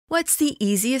What's the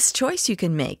easiest choice you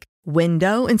can make?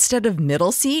 Window instead of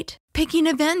middle seat? Picking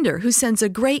a vendor who sends a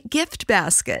great gift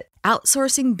basket?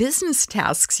 Outsourcing business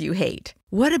tasks you hate?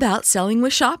 What about selling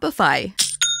with Shopify?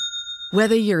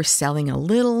 Whether you're selling a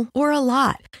little or a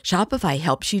lot, Shopify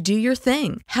helps you do your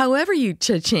thing, however you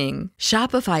cha-ching.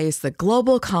 Shopify is the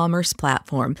global commerce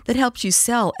platform that helps you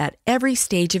sell at every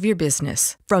stage of your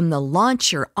business. From the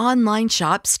launch your online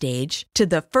shop stage to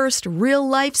the first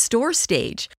real-life store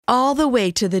stage, all the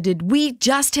way to the did we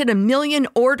just hit a million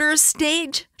orders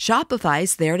stage.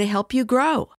 Shopify's there to help you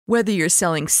grow. Whether you're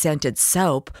selling scented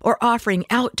soap or offering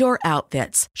outdoor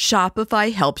outfits,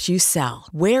 Shopify helps you sell.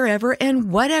 Wherever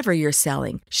and whatever you're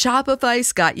selling,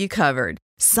 Shopify's got you covered.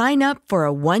 Sign up for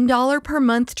a $1 per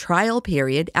month trial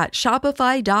period at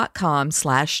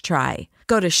shopify.com/try.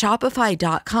 Go to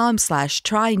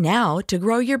shopify.com/try now to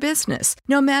grow your business,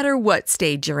 no matter what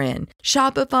stage you're in.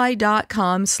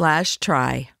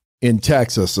 Shopify.com/try. In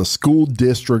Texas, a school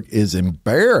district is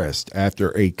embarrassed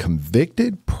after a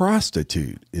convicted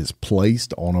prostitute is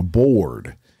placed on a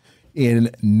board. In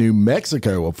New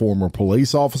Mexico, a former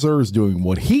police officer is doing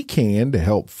what he can to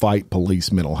help fight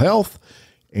police mental health.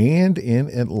 And in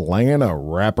Atlanta,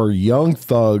 rapper Young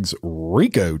Thug's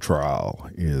RICO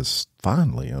trial is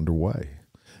finally underway.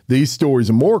 These stories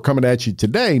and more coming at you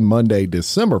today, Monday,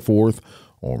 December 4th,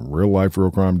 on Real Life Real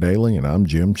Crime Daily, and I'm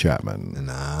Jim Chapman. And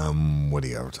I'm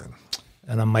Woody Overton.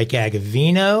 And I'm Mike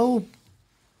Agovino,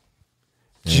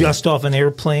 just off an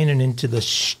airplane and into the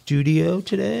studio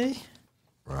today.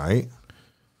 Right.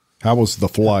 How was the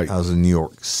flight? I was in New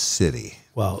York City.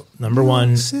 Well, number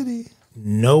one,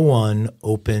 no one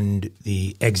opened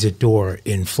the exit door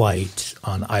in flight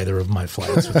on either of my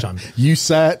flights, which You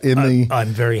sat in I'm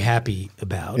very happy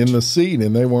about. In the seat,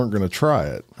 and they weren't going to try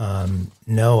it.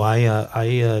 No,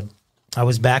 I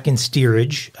was back in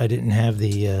steerage. I didn't have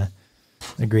the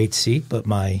great seat, but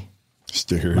my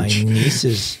niece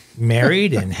is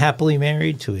married and happily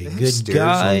married to a good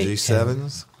guy. On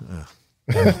G7s?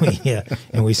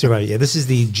 And we survived. Yeah, this is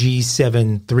the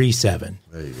G737.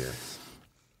 There you go.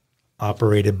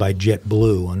 Operated by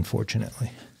JetBlue,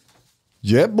 unfortunately.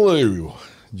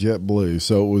 JetBlue.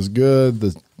 So it was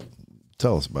good.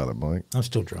 Tell us about it, Mike. I'm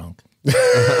still drunk.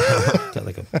 Got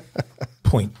like a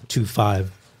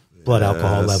 0.25 blood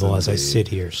alcohol level as I sit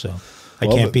here, so I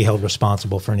can't be held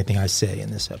responsible for anything I say in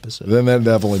this episode. Then that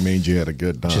definitely means you had a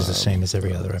good time. Which is the same as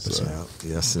every other episode.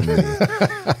 Yes, indeed.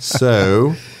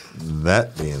 So,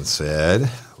 that being said,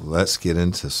 let's get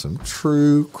into some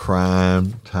true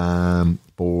crime time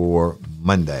for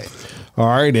Monday. All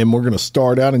right, and we're going to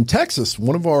start out in Texas,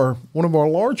 one of our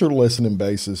larger listening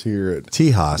bases here at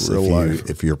Tejas.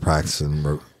 If you're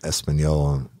practicing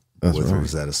Espanol with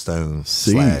Rosetta Stone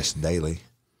 / daily.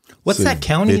 What's that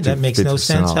county? That makes no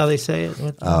sense off. How they say it.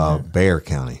 Bexar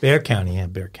County. Bexar County, yeah,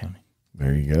 Bexar County.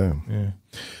 There you go. Yeah.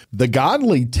 The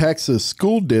Godly, Texas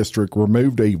School District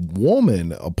removed a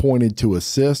woman appointed to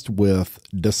assist with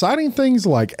deciding things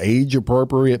like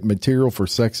age-appropriate material for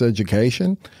sex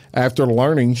education after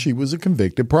learning she was a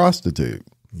convicted prostitute.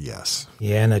 Yes.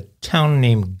 Yeah, in a town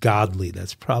named Godly,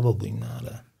 that's probably not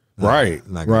a...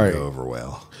 Not going to go over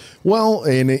well. Well,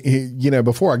 and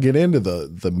before I get into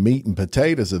the meat and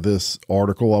potatoes of this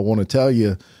article, I want to tell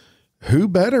you who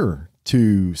better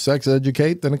to sex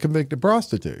educate than a convicted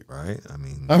prostitute. Right. I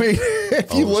mean,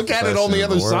 if you look at it on the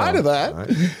other side of that,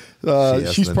 right?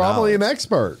 She's probably an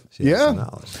expert. She has the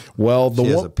knowledge. Well, she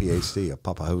has a PhD, a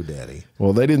Papa Ho Daddy.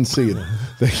 Well, they didn't see it.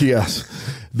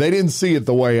 They didn't see it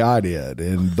the way I did.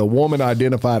 And the woman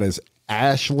identified as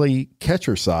Ashley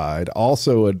Ketcherside,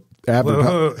 also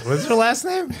what's her last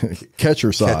name?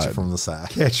 Ketcherside. Catch it from the side.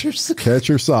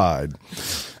 Ketcherside.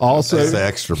 Also, that's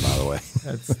extra, by the way.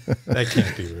 That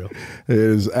can't be real. It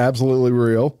is absolutely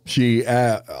real. She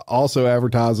also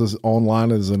advertises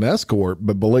online as an escort,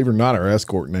 but believe it or not, her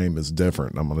escort name is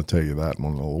different. I'm going to tell you that in a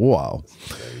little while.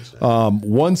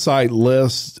 One site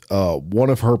lists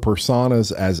one of her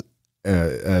personas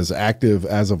as active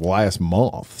as of last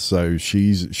month. So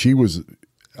she was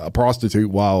a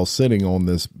prostitute while sitting on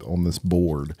this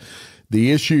board.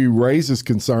 The issue raises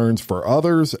concerns for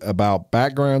others about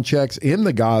background checks in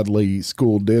the Godly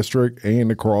School District and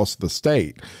across the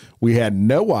state. We had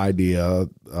no idea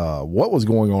what was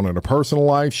going on in her personal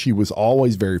life. She was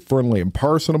always very friendly and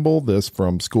personable. This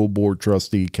from school board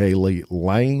trustee Kaylee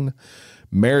Lane.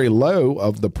 Mary Lowe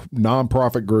of the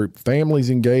nonprofit group Families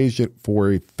Engaged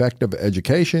for Effective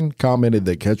Education commented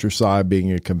that Ketcherside,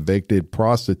 being a convicted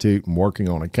prostitute and working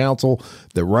on a council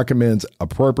that recommends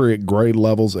appropriate grade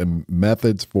levels and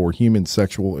methods for human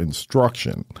sexual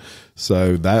instruction.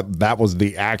 So that was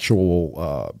the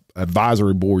actual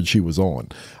advisory board she was on.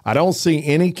 I don't see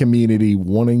any community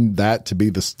wanting that to be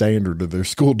the standard of their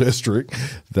school district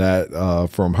that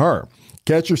from her.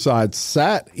 Ketcherside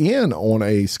sat in on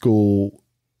a school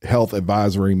health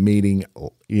advisory meeting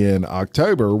in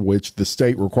October, which the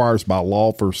state requires by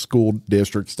law for school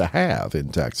districts to have in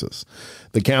Texas.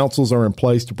 The councils are in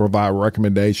place to provide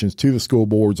recommendations to the school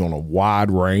boards on a wide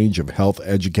range of health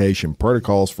education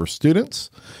protocols for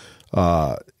students.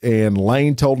 And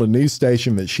Lane told a news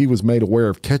station that she was made aware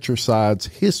of Ketcherside's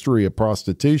history of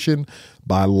prostitution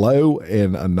by Lowe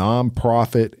and a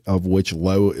nonprofit of which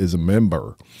Lowe is a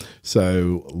member.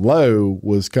 So Lowe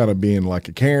was kind of being like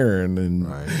a Karen. And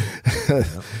right.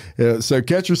 So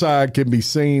Ketcherside can be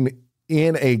seen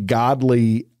in a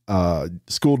Godly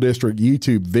school district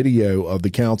YouTube video of the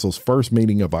council's first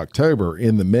meeting of October.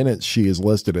 In the minutes, she is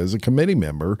listed as a committee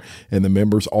member, and the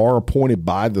members are appointed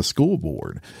by the school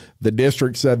board. The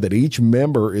district said that each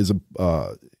member is an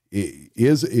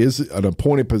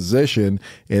appointed position,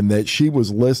 and that she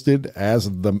was listed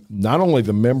as not only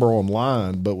the member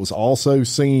online, but was also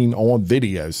seen on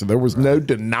video. So there was no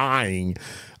denying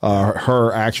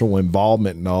her actual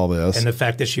involvement in all this. And the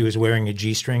fact that she was wearing a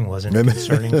G-string wasn't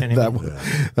concerning to anyone?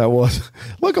 That was.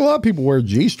 Look, a lot of people wear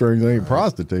G-strings. They ain't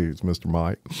prostitutes, Mr.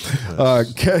 Mike.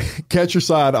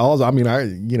 Ketcherside also, I mean,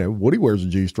 Woody wears a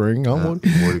G-string.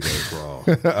 Woody goes raw.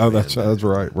 Oh, that's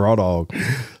right. Raw dog.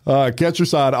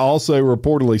 Ketcherside also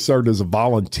reportedly served as a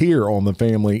volunteer on the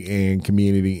Family and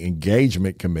Community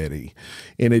Engagement Committee.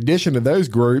 In addition to those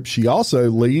groups, she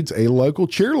also leads a local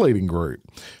cheerleading group.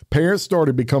 Parents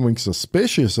started becoming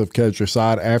suspicious of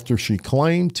Ketcherside after she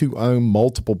claimed to own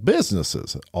multiple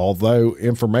businesses, although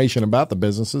information about the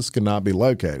businesses could not be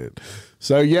located.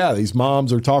 So, yeah, these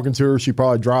moms are talking to her. She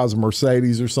probably drives a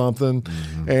Mercedes or something.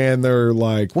 Mm-hmm. And they're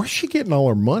like, where's she getting all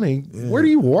her money? Yeah. Where do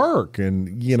you work?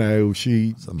 And,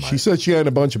 she said she had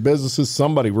a bunch of businesses.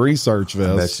 Somebody researched this.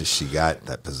 I bet you she got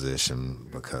that position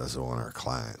because of one of her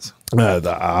clients.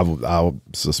 I would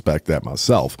suspect that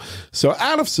myself. So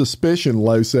out of suspicion,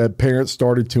 Lowe said parents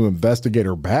started to investigate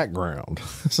her background.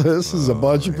 So this is a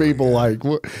bunch of people like,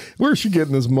 where's she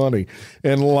getting this money?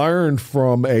 And learned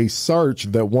from a search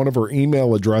that one of her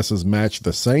email addresses matched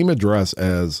the same address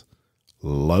as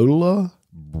Lola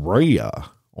Brea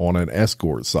on an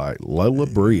escort site, Lola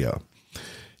Brea.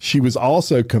 She was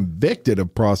also convicted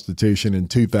of prostitution in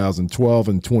 2012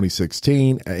 and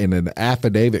 2016, and an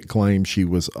affidavit claims she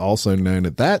was also known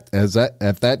at that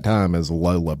time as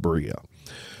Lola Brea.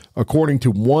 According to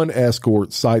one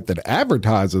escort site that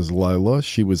advertises Lola,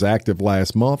 she was active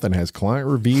last month and has client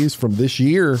reviews from this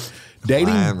year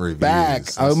dating back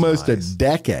almost a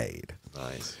decade.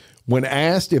 Nice. When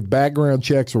asked if background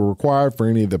checks were required for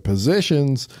any of the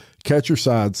positions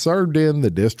Ketcherside served in, the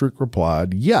district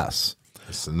replied yes.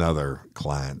 It's another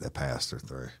client that passed her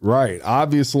through. Right.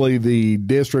 Obviously, the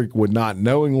district would not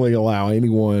knowingly allow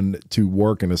anyone to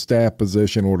work in a staff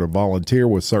position or to volunteer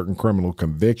with certain criminal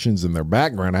convictions in their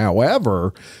background.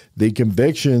 However, the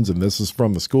convictions, and this is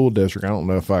from the school district, I don't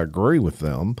know if I agree with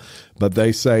them, but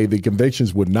they say the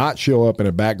convictions would not show up in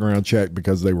a background check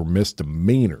because they were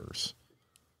misdemeanors.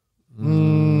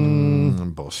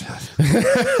 Bullshit.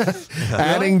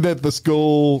 Adding that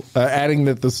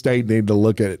the state need to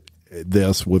look at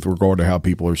this with regard to how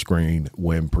people are screened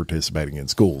when participating in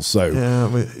schools. So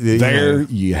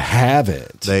you have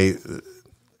it. They,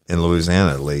 in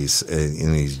Louisiana at least,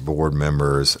 in these board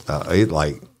members, I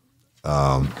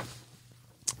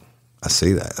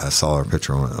see that. I saw our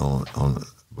picture on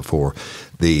before.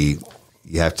 You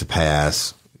have to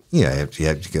pass. You have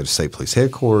to go to state police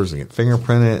headquarters and get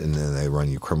fingerprinted, and then they run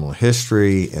you criminal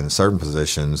history. And in certain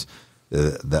positions,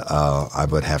 I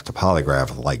would have to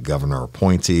polygraph like governor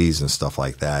appointees and stuff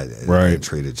like that. Right. And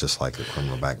treat it just like a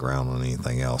criminal background on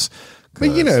anything else.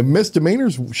 But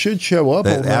misdemeanors should show up.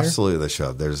 Absolutely, they show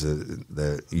up. If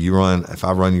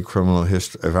I run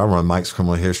Mike's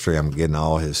criminal history, I'm getting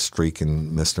all his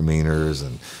streaking misdemeanors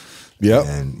and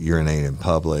urinating in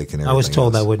public and everything. I was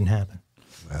told else. that wouldn't happen.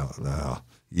 Well, no.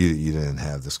 You didn't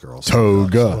have this girl's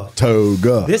toga. I'm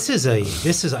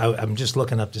just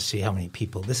looking up to see how many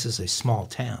people. This is a small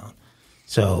town.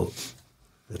 So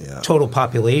the total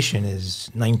population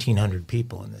is 1,900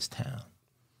 people in this town.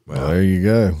 Well, there you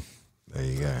go. There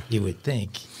you go. You would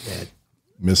think that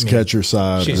Miss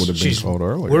Catcherside would have been called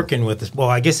earlier. Working with us. Well,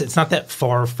 I guess it's not that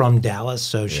far from Dallas,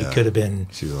 so she could have been.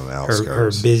 She was on the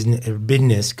outskirts. Her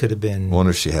business could have been. I wonder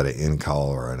if she had an in call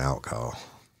or an out call.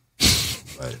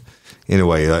 But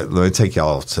anyway, let me take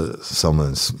y'all to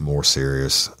something more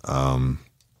serious. I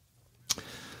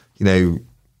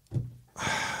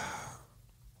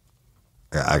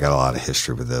got a lot of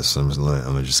history with this. So I'm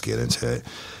going to just get into it.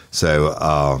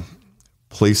 So,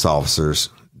 police officers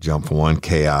jump from one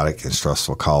chaotic and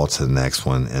stressful call to the next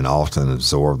one and often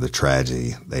absorb the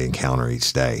tragedy they encounter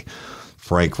each day.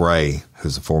 Frank Ray,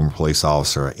 who's a former police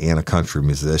officer and a country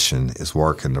musician, is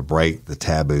working to break the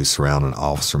taboo surrounding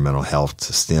officer mental health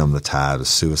to stem the tide of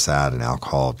suicide and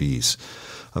alcohol abuse.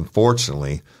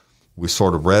 Unfortunately, we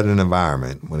sort of bred an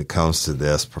environment when it comes to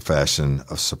this profession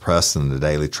of suppressing the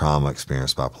daily trauma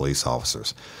experienced by police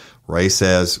officers. Ray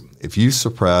says if you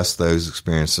suppress those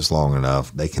experiences long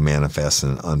enough, they can manifest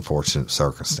in unfortunate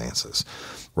circumstances.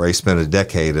 Ray spent a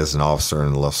decade as an officer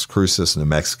in Las Cruces, New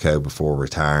Mexico, before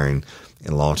retiring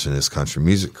and launching his country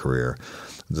music career.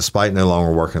 Despite no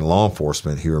longer working in law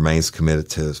enforcement, he remains committed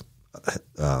to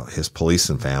his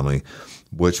policing family,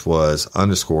 which was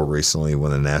underscored recently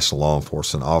when the National Law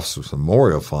Enforcement Officers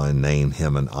Memorial Fund named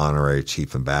him an honorary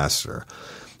chief ambassador.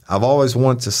 I've always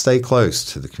wanted to stay close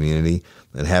to the community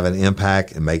and have an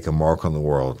impact and make a mark on the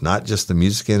world, not just the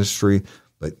music industry,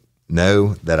 but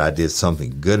know that I did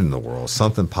something good in the world,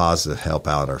 something positive to help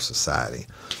out our society.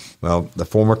 Well, the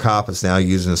former cop is now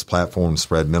using this platform to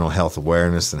spread mental health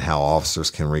awareness and how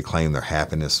officers can reclaim their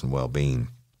happiness and well-being.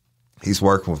 He's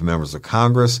working with members of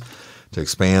Congress to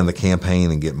expand the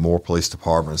campaign and get more police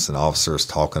departments and officers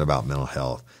talking about mental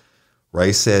health.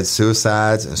 Ray said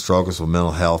suicides and struggles with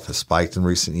mental health have spiked in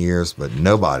recent years, but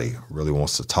nobody really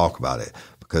wants to talk about it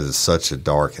because it's such a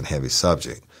dark and heavy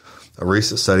subject. A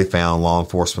recent study found law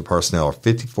enforcement personnel are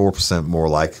 54% more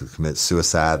likely to commit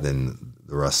suicide than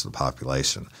the rest of the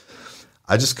population.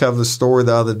 I just covered a story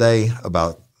the other day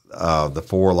about the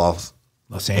 4 Los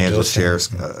Angeles sheriff's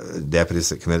deputies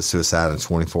that committed suicide in a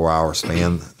 24-hour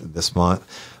span this month.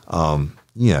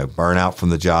 Burnout from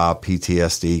the job,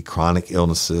 PTSD, chronic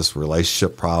illnesses,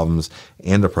 relationship problems,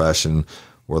 and depression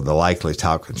were the likely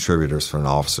top contributors for an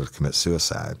officer to commit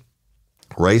suicide.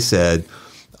 Ray said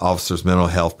officers' mental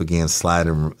health began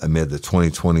sliding amid the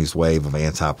 2020s wave of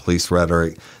anti-police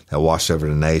rhetoric that washed over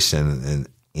the nation,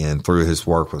 and through his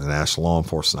work with the National Law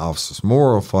Enforcement Officers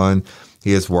Memorial Fund,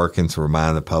 he is working to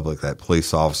remind the public that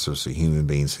police officers are human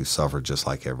beings who suffer just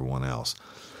like everyone else.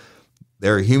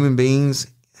 They're human beings.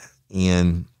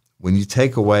 And when you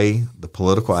take away the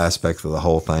political aspect of the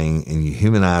whole thing and you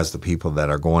humanize the people that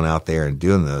are going out there and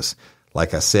doing this,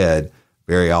 like I said,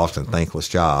 very often thankless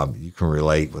job, you can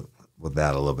relate with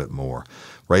that a little bit more.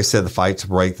 Ray said the fight to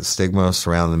break the stigma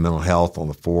surrounding mental health on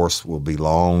the force will be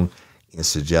long and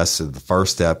suggested the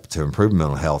first step to improve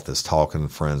mental health is talking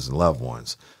to friends and loved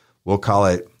ones. We'll call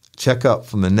it check up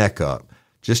from the neck up.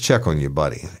 Just check on your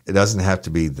buddy. It doesn't have to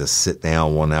be the sit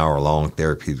down 1 hour long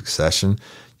therapeutic session.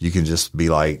 You can just be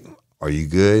like, are you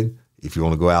good? If you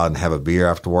want to go out and have a beer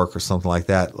after work or something like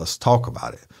that, let's talk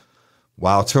about it.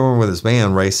 While touring with his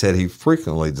band, Ray said he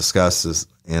frequently discusses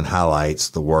and highlights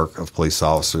the work of police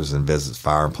officers and visits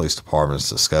fire and police departments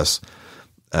to discuss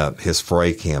his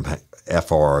FRAY campaign,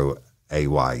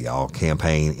 F-R-A-Y, y'all,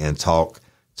 campaign, and talk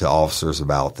to officers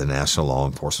about the National Law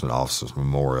Enforcement Officers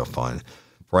Memorial Fund.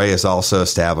 Ray has also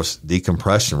established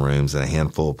decompression rooms in a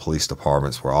handful of police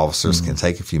departments where officers can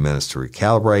take a few minutes to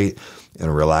recalibrate in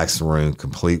a relaxing room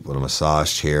complete with a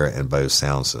massage chair and Bose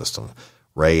sound system.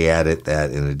 Ray added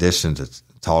that in addition to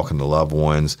talking to loved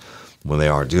ones when they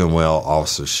aren't doing well,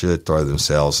 officers should throw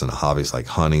themselves into hobbies like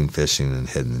hunting, fishing, and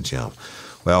hitting the gym.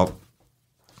 Well,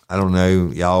 I don't know,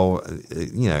 y'all,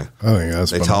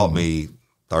 they taught me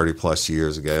 30 plus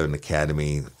years ago in the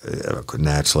academy,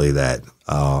 naturally, that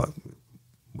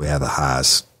we have the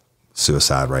highest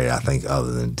suicide rate, I think,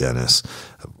 other than dentists.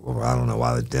 I don't know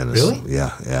why the dentists. Really?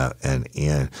 Yeah.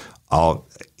 And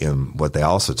what they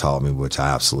also taught me, which I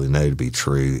absolutely know to be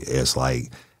true, is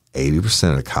like 80%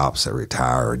 of the cops that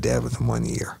retire are dead within 1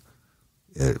 year,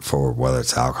 for whether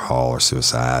it's alcohol or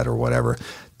suicide or whatever.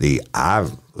 I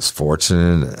was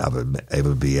fortunate I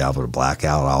would be able to black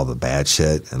out all the bad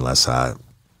shit unless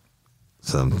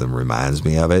something reminds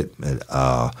me of it.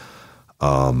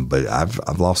 But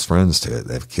I've lost friends to it.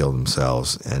 They've killed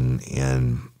themselves, and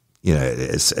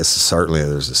it's certainly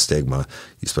there's a stigma.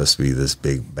 You're supposed to be this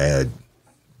big bad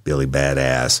Billy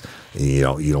badass, and you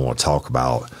don't want to talk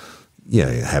about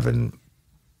having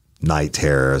night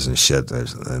terrors and shit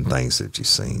and things that you've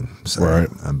seen. So, right.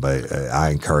 But I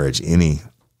encourage any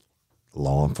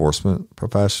law enforcement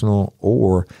professional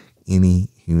or any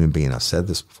human being. I've said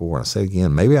this before, and I say it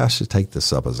again, maybe I should take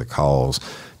this up as a cause.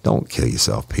 Don't kill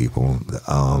yourself, people.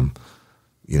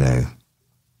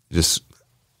 Just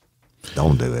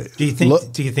don't do it. Do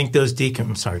you think those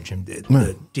I'm sorry, Jim,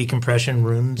 the decompression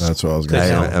rooms? That's what I was going to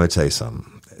say. I'm going to tell you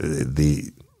something.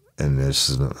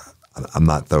 I'm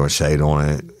not throwing shade on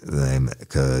it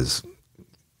because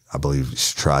I believe you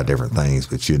should try different things,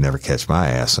 but you'd never catch my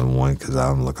ass in one because I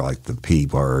don't look like the P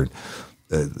word.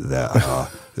 The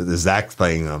exact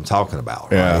thing I'm talking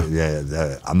about. Right?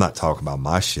 Yeah. I'm not talking about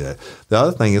my shit. The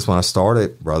other thing is when I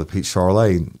started, Brother Pete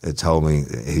Charlet had told me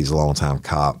he's a longtime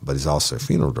cop, but he's also a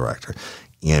funeral director.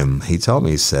 And he told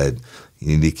me, he said,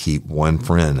 you need to keep one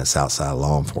friend that's outside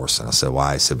law enforcement. I said,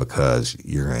 why? He said, because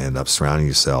you're going to end up surrounding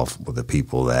yourself with the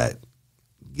people that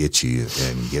get you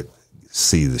and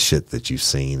see the shit that you've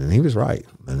seen. And he was right.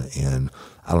 And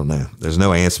I don't know. There's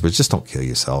no answer, but just don't kill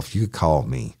yourself. You could call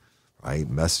me. Right,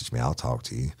 message me. I'll talk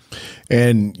to you.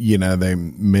 And they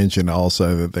mentioned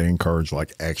also that they encourage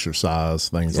like exercise,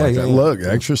 things like that. Look,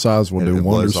 exercise will do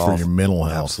wonders for your mental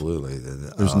health. Absolutely,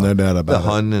 there's no doubt about it. The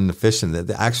hunting and the fishing.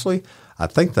 Actually, I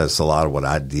think that's a lot of what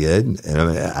I did. And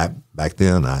I mean, back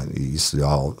then, I used to do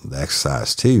all the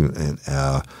exercise too. And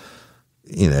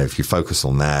if you focus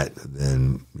on that,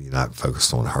 then you're not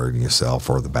focused on hurting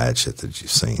yourself or the bad shit that you've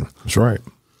seen. That's right.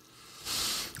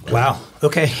 Wow.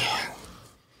 Okay.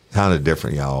 Kind of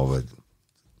different, y'all, but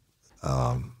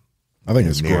I think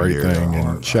it's a great thing,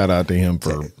 and shout out to him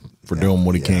for doing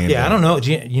what he can. Yeah, I don't know.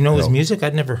 Do you know his music?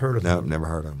 I'd never heard of him. No, never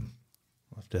heard of him.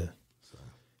 I'll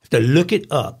have to look it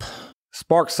up.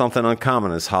 Spark something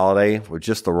uncommon this holiday with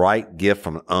just the right gift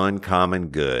from Uncommon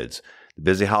Goods. The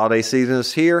busy holiday season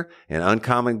is here, and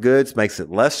Uncommon Goods makes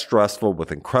it less stressful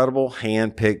with incredible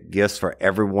hand-picked gifts for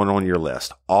everyone on your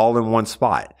list, all in one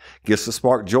spot. Gifts to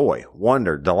spark joy,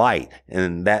 wonder, delight,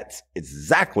 and that's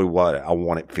exactly what I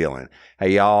wanted feeling.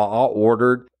 Hey, y'all, I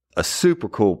ordered a super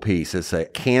cool piece. It's a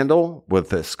candle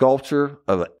with a sculpture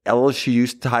of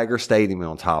LSU's Tiger Stadium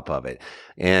on top of it.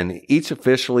 And each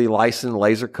officially licensed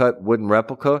laser cut wooden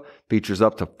replica features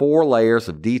up to 4 layers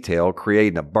of detail,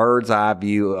 creating a bird's eye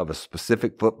view of a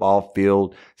specific football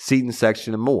field, seating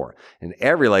section, and more. And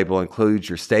every label includes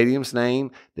your stadium's name,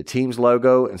 the team's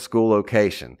logo, and school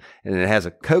location. And it has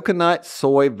a coconut,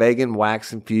 soy, vegan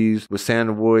wax infused with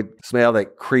sandalwood smell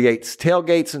that creates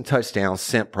tailgates and touchdown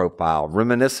scent profile,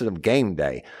 reminiscent of game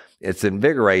day. It's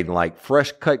invigorating like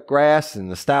fresh cut grass and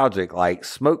nostalgic like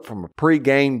smoke from a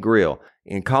pre-game grill,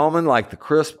 and calming like the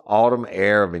crisp autumn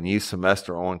air of a new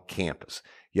semester on campus.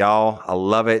 Y'all, I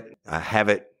love it. I have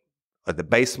it at the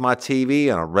base of my TV,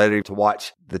 and I'm ready to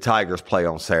watch the Tigers play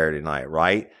on Saturday night,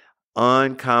 right?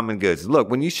 Uncommon Goods. Look,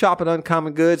 when you shop at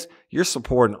Uncommon Goods, you're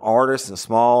supporting artists and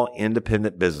small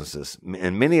independent businesses.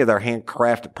 And many of their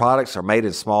handcrafted products are made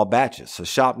in small batches. So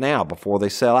shop now before they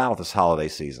sell out this holiday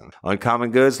season.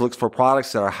 Uncommon Goods looks for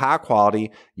products that are high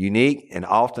quality, unique, and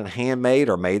often handmade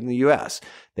or made in the U.S.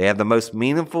 They have the most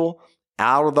meaningful,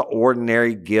 out of the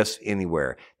ordinary gifts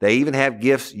anywhere. They even have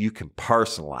gifts you can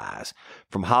personalize.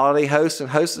 From holiday hosts and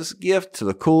hostess gift to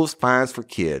the coolest finds for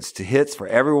kids, to hits for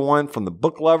everyone from the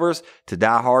book lovers to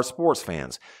diehard sports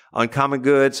fans. Uncommon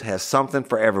Goods has something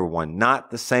for everyone,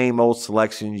 not the same old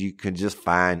selections you can just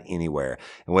find anywhere.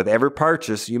 And with every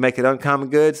purchase you make at Uncommon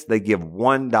Goods, they give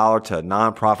 $1 to a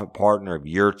nonprofit partner of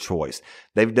your choice.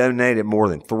 They've donated more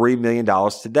than $3 million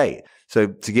to date. So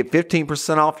to get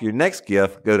 15% off your next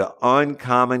gift, go to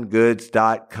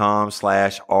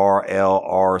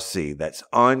uncommongoods.com/RLRC. That's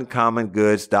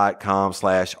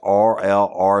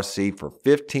uncommongoods.com/RLRC for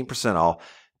 15% off.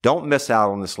 Don't miss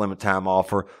out on this limited time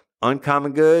offer.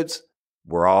 Uncommon Goods,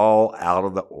 we're all out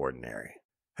of the ordinary.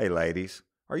 Hey ladies,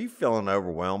 are you feeling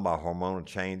overwhelmed by hormonal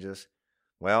changes?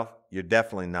 Well, you're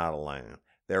definitely not alone.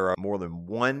 There are more than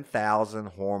 1,000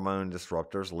 hormone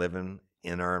disruptors living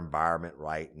in our environment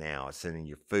right now. It's in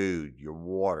your food, your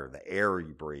water, the air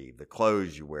you breathe, the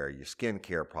clothes you wear, your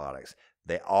skincare products.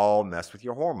 They all mess with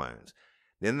your hormones.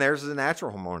 Then there's the natural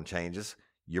hormone changes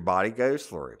your body goes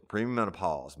through,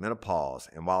 premenopause, menopause.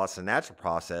 And while it's a natural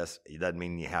process, it doesn't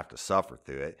mean you have to suffer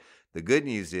through it. The good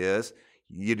news is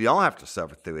you don't have to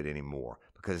suffer through it anymore,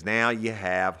 because now you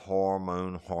have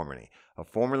Hormone Harmony, a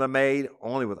formula made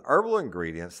only with herbal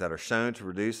ingredients that are shown to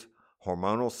reduce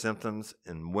hormonal symptoms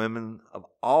in women of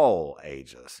all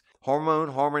ages. Hormone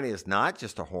Harmony is not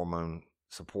just a hormone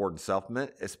support and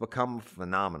supplement. It's become a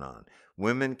phenomenon.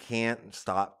 Women can't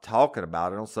stop talking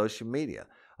about it on social media.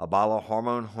 A bottle of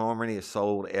Hormone Harmony is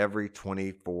sold every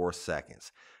 24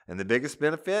 seconds. And the biggest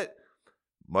benefit?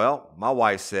 Well, my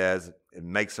wife says it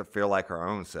makes her feel like her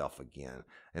own self again.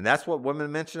 And that's what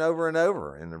women mention over and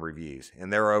over in the reviews.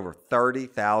 And there are over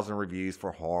 30,000 reviews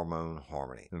for Hormone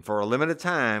Harmony. And for a limited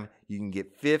time, you can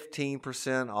get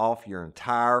 15% off your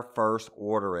entire first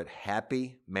order at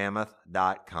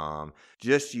happymammoth.com.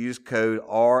 Just use code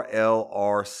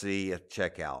RLRC at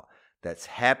checkout. That's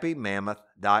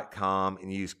happymammoth.com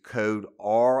and use code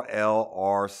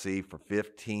RLRC for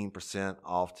 15%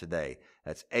 off today.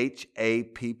 That's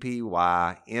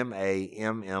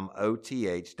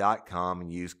happymammoth.com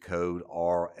and use code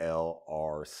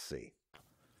RLRC.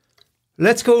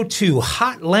 Let's go to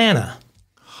Hotlanta.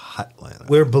 Hotlanta.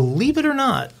 Where, believe it or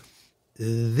not,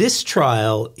 this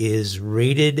trial is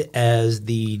rated as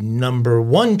the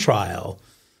 #1 trial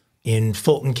in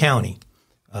Fulton County.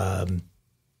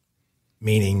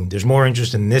 Meaning there's more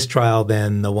interest in this trial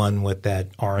than the one with that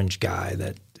orange guy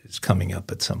that is coming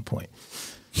up at some point.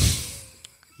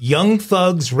 Young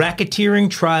Thug's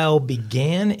racketeering trial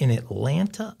began in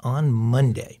Atlanta on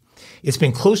Monday. It's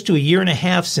been close to a year and a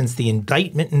half since the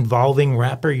indictment involving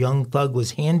rapper Young Thug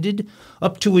was handed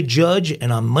up to a judge,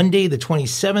 and on Monday the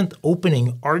 27th,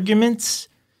 opening arguments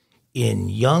in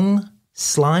Young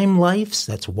Slime Life's,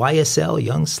 that's YSL,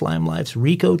 Young Slime Life's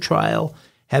RICO trial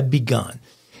have begun.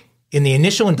 In the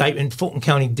initial indictment, Fulton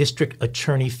County District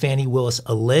Attorney Fannie Willis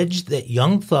alleged that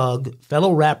Young Thug,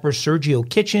 fellow rapper Sergio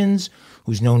Kitchens,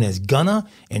 who's known as Gunna,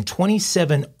 and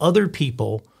 27 other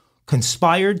people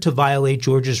conspired to violate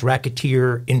Georgia's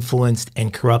Racketeer Influenced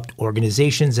and Corrupt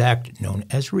Organizations Act, known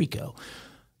as RICO.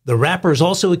 The rapper is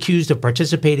also accused of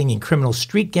participating in criminal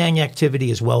street gang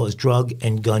activity as well as drug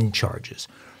and gun charges.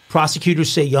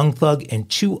 Prosecutors say Young Thug and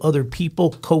 2 other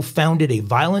people co-founded a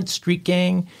violent street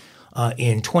gang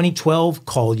in 2012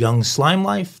 called Young Slime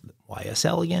Life,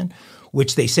 YSL again,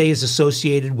 which they say is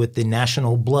associated with the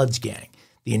National Bloods gang.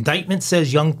 The indictment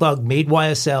says Young Thug made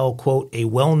YSL, quote, a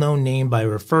well-known name by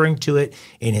referring to it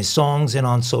in his songs and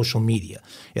on social media.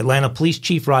 Atlanta Police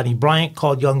Chief Rodney Bryant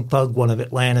called Young Thug one of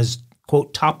Atlanta's,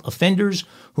 quote, top offenders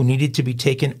who needed to be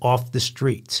taken off the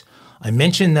streets. I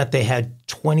mentioned that they had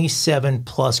 27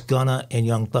 plus Gunna and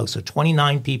Young Thug, so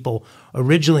 29 people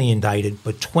originally indicted,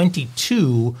 but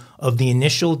 22 of the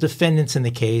initial defendants in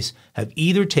the case have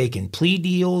either taken plea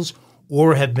deals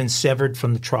or have been severed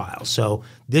from the trial. So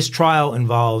this trial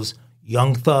involves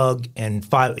Young Thug and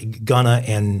Gunna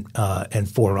and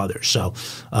 4 others. So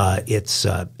it's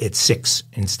 6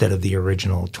 instead of the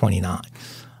original 29.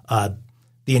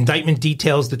 The indictment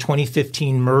details the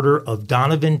 2015 murder of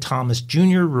Donovan Thomas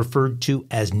Jr., referred to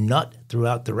as Nut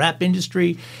throughout the rap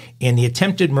industry, and the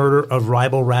attempted murder of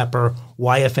rival rapper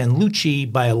YFN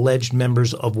Lucci by alleged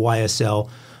members of YSL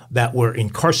that were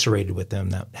incarcerated with them.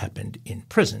 That happened in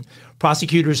prison.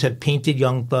 Prosecutors have painted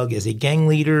Young Thug as a gang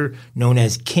leader known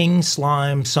as King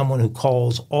Slime, someone who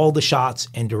calls all the shots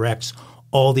and directs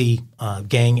all the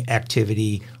gang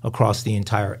activity across the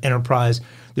entire enterprise.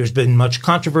 There's been much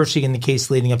controversy in the case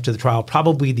leading up to the trial.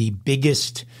 Probably the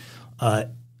biggest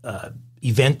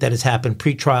event that has happened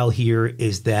pre-trial here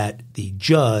is that the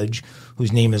judge,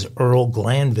 whose name is Earl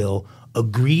Glanville,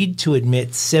 agreed to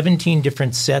admit 17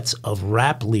 different sets of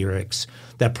rap lyrics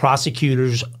that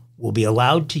prosecutors will be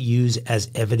allowed to use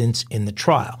as evidence in the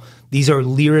trial. These are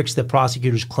lyrics that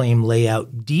prosecutors claim lay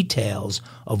out details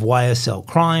of YSL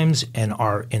crimes and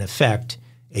are, in effect,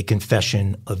 a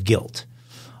confession of guilt.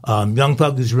 Young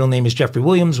Thug, whose real name is Jeffrey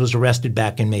Williams, was arrested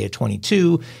back in May of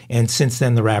 22, and since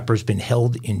then the rapper's been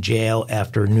held in jail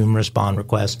after numerous bond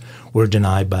requests were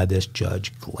denied by this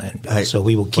Judge Glanville. Hey, so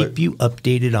we will keep you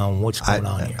updated on what's going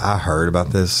on here. I heard about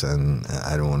this, and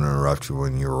I don't want to interrupt you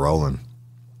when you were rolling.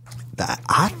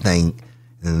 I think,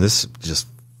 and this just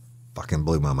fucking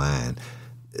blew my mind,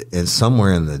 and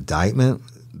somewhere in the indictment,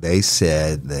 they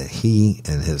said that he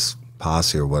and his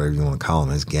posse, or whatever you want to call him,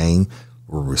 his gang,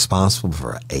 were responsible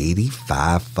for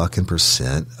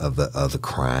 85% of the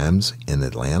crimes in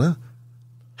Atlanta.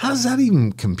 How does that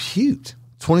even compute?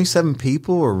 27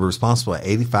 people are responsible for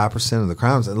 85% of the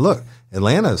crimes. And look,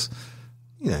 Atlanta's,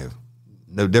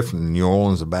 no different than New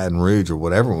Orleans or Baton Rouge or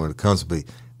whatever when it comes to be.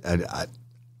 Did I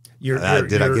get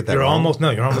that wrong?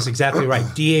 You're almost exactly right.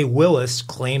 D.A. Willis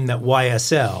claimed that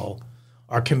YSL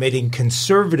are committing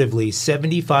conservatively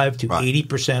 75 to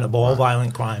 80% of all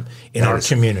violent crime in our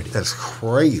community. That's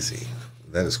crazy.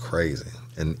 That is crazy.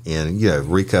 And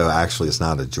RICO actually is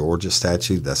not a Georgia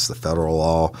statute. That's the federal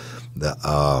law.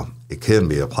 It can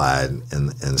be applied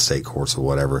in state courts or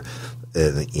whatever.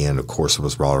 And of course, it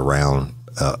was brought around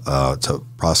to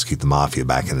prosecute the mafia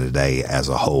back in the day as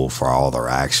a whole for all their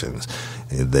actions.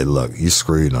 And they look, you're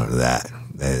screwed under that.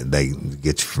 They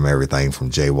get you from everything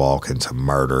from jaywalking to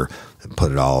murder and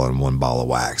put it all in one ball of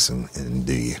wax and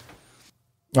do you.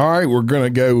 All right, we're going to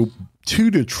go to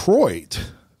Detroit.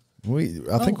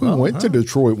 I think we went to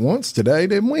Detroit once today,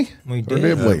 didn't we? We did. Or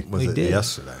did we? Was it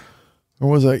yesterday? Or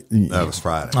was it? That was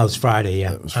Friday. Oh, it was Friday,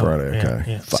 yeah. It was Friday,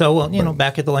 okay. Yeah. So,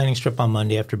 back at the landing strip on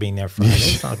Monday after being there Friday.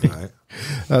 It's not a big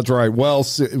That's right. Well,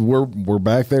 we're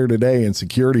back there today, and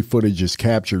security footage has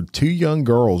captured 2 young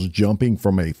girls jumping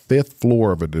from a 5th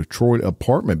floor of a Detroit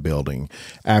apartment building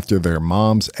after their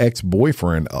mom's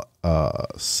ex-boyfriend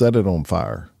set it on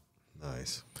fire.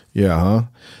 Nice. Yeah, huh?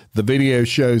 The video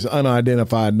shows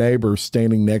unidentified neighbors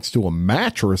standing next to a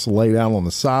mattress laid out on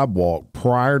the sidewalk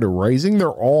prior to raising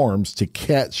their arms to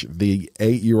catch the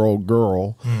 8-year-old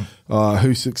girl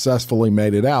who successfully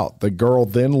made it out. The girl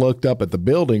then looked up at the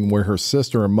building where her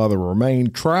sister and mother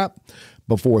remained trapped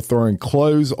before throwing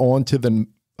clothes onto the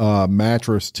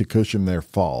mattress to cushion their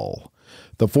fall.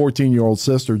 The 14-year-old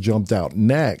sister jumped out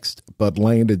next, but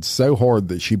landed so hard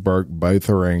that she broke both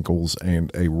her ankles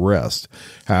and a wrist.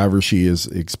 However, she is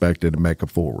expected to make a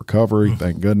full recovery,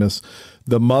 thank goodness.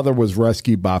 The mother was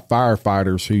rescued by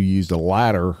firefighters who used a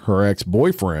ladder. Her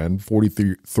ex-boyfriend,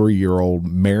 43-year-old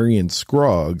Marion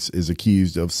Scruggs, is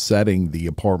accused of setting the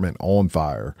apartment on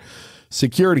fire.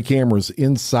 Security cameras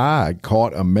inside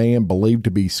caught a man believed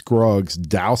to be Scruggs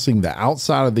dousing the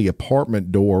outside of the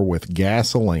apartment door with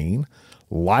gasoline,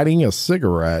 lighting a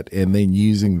cigarette, and then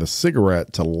using the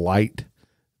cigarette to light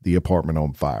the apartment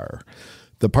on fire.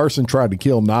 The person tried to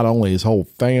kill not only his whole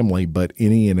family, but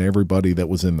any and everybody that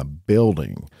was in the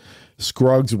building.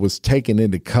 Scruggs was taken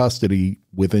into custody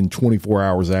within 24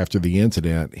 hours after the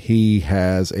incident. He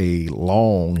has a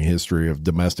long history of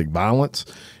domestic violence.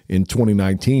 In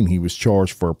 2019, he was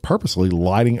charged for purposely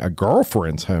lighting a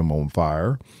girlfriend's home on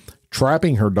fire,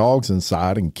 trapping her dogs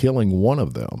inside, and killing one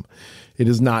of them. It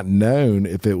is not known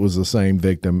if it was the same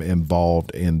victim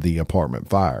involved in the apartment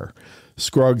fire.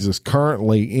 Scruggs is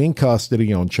currently in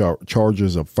custody on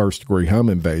charges of first-degree home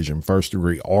invasion,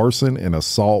 first-degree arson, and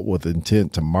assault with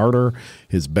intent to murder.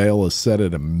 His bail is set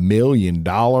at $1 million.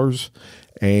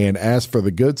 And as for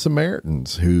the Good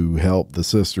Samaritans who helped the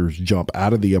sisters jump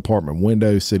out of the apartment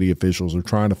window, city officials are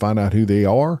trying to find out who they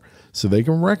are so they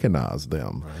can recognize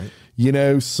them. Right. You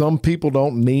know, some people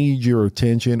don't need your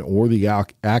attention or the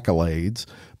accolades,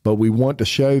 but we want to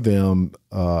show them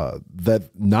that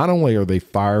not only are they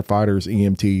firefighters,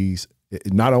 EMTs,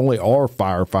 not only are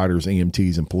firefighters,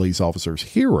 EMTs, and police officers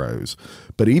heroes,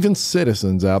 but even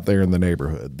citizens out there in the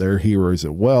neighborhood, they're heroes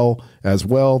as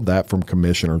well. That from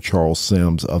Commissioner Charles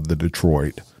Sims of the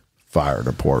Detroit Fire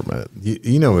Department.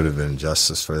 You know, it would have been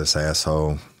justice for this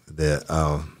asshole that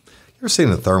you ever seen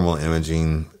the thermal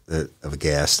imaging of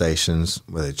gas stations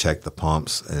where they check the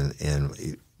pumps and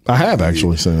I have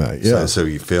actually seen that. Yeah. So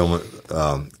you film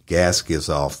it. Gas gives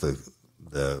off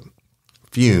the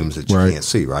fumes that you can't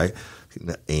see, right?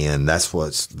 And that's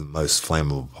what's the most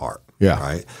flammable part. Yeah.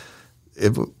 Right.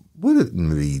 It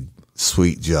wouldn't be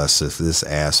sweet justice if this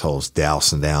asshole's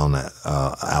dousing down that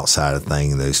outside of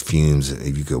thing and those fumes.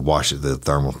 If you could wash it, the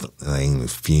thermal thing, the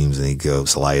fumes, and he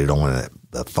goes light it on, and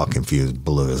the fucking fumes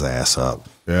blew his ass up.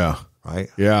 Yeah.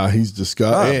 Right? Yeah, he's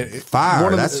disgusting.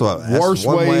 Fire. That's worst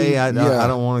one way I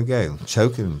don't want to go.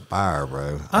 Choking fire,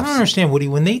 bro. I don't understand, Woody,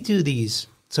 when they do these,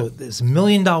 so this $1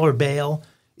 million bail,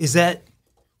 is that,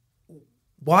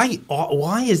 why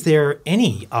is there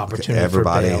any opportunity for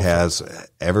bail?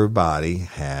 Everybody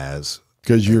has.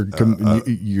 Because you're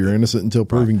innocent until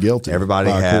proven guilty. Everybody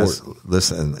has,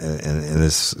 listen, and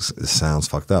this sounds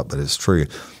fucked up, but it's true.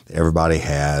 Everybody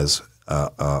has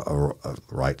a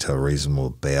right to a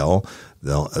reasonable bail.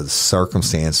 The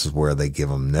circumstances where they give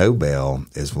them no bail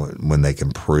is when they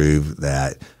can prove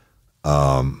that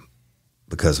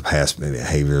because of past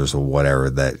behaviors or whatever,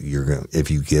 that you're going,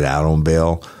 if you get out on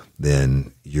bail,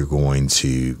 then you're going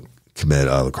to commit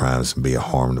other crimes and be a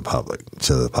harm to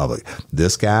the public.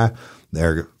 This guy,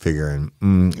 they're figuring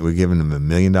we're giving him $1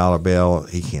 million bail.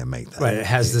 He can't make that. Right. It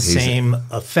has the same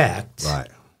effect. Right.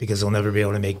 Because they'll never be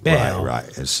able to make bail. Right.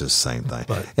 It's just the same thing.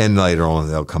 And later on,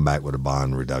 they'll come back with a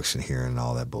bond reduction hearing and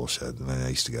all that bullshit. I mean, I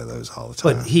used to go to those all the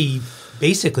time. But he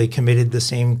basically committed the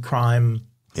same crime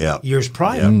years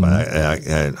prior. Yeah, but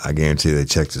I guarantee they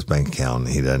checked his bank account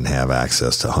and he doesn't have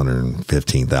access to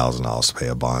 $115,000 to pay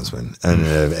a bondsman. And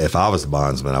if I was the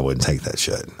bondsman, I wouldn't take that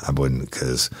shit. I wouldn't,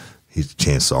 because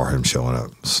chances are him showing up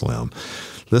slim.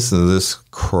 Listen to this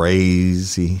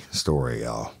crazy story,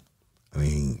 y'all. I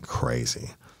mean, crazy.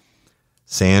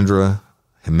 Sandra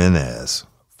Jimenez,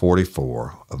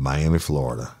 44, of Miami,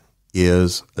 Florida,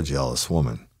 is a jealous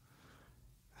woman.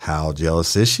 How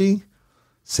jealous is she?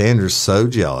 Sandra's so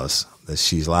jealous that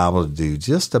she's liable to do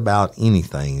just about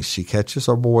anything she catches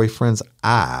her boyfriend's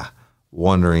eye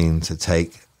wandering to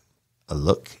take a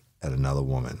look at another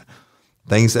woman.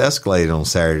 Things escalated on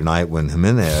Saturday night when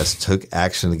Jimenez took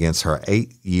action against her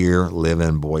 8-year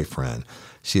live-in boyfriend.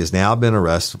 She has now been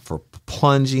arrested for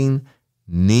plunging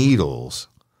needles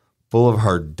full of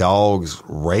her dog's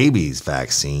rabies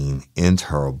vaccine into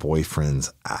her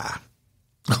boyfriend's eye.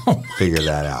 Figure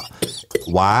that out.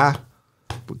 Why?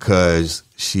 Because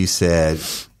she said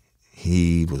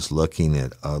he was looking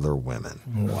at other women.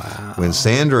 Wow. When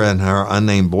Sandra and her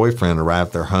unnamed boyfriend arrived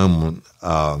at their home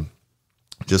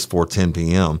just before 10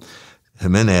 p.m.,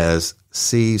 Jimenez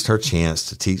seized her chance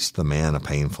to teach the man a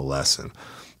painful lesson.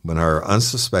 When her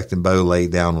unsuspecting beau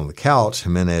laid down on the couch,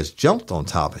 Jimenez jumped on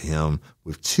top of him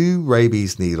with 2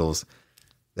 rabies needles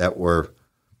that were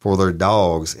for their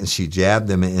dogs, and she jabbed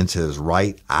them into his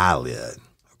right eyelid,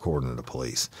 according to the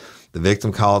police. The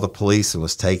victim called the police and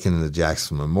was taken to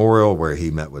Jackson Memorial, where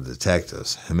he met with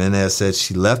detectives. Jimenez said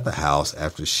she left the house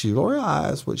after she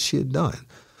realized what she had done.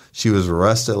 She was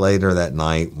arrested later that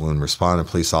night when responding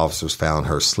police officers found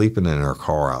her sleeping in her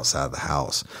car outside the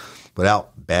house.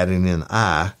 Without batting an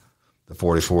eye, the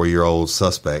 44-year-old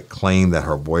suspect claimed that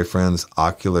her boyfriend's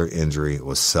ocular injury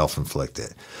was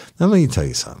self-inflicted. Now, let me tell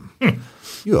you something.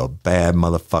 You're a bad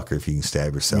motherfucker if you can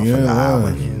stab yourself in the eye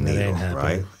with a needle,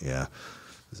 right? Yeah.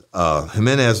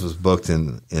 Jimenez was booked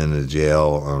in the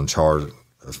jail on charge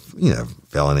of,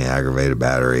 felony aggravated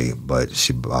battery, but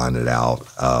she bonded out,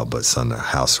 but it's under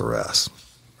house arrest,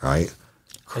 right?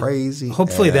 Crazy.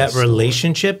 Hopefully that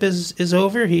relationship is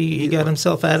over. He got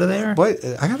himself out of there. But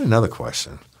I got another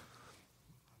question.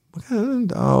 What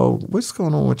kind of dog? What's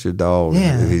going on with your dog?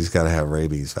 Yeah. If he's got to have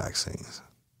rabies vaccines.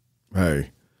 Hey,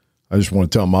 I just want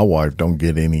to tell my wife, don't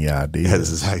get any ideas.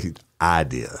 This is how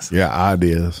ideas. Yeah,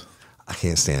 ideas. I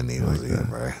can't stand needles either,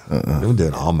 bro. I've been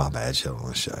doing all my bad shit on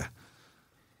the show.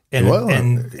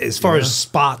 And as far as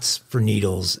spots for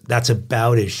needles, that's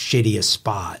about as shitty a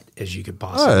spot as you could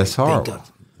possibly think of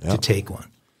to take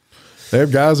one. They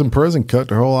have guys in prison cut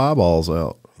their whole eyeballs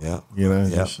out. Yeah.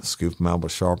 Just scoop them out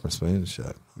with sharp and spoon and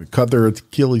shit. Cut their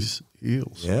Achilles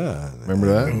heels. Yeah. Remember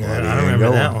that? I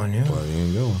remember that one, yeah. Bloody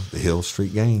ain't going. The Hill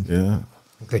Street Gang. Yeah.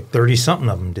 Like 30-something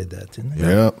of them did that, didn't they?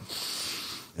 Yeah.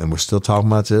 And we're still talking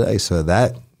about today, so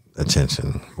that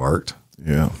attention worked.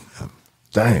 Yeah.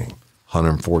 Dang.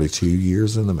 142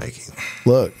 years in the making.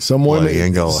 Look, some women. Bloody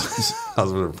Angola. I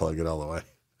was going to plug it all the way.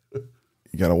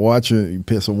 You got to watch it. You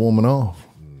piss a woman off.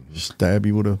 Just stab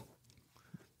you with a.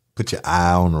 Put your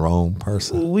eye on the wrong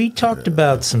person. We talked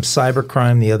about some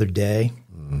cybercrime the other day,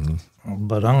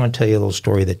 but I'm going to tell you a little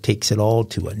story that takes it all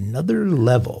to another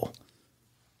level.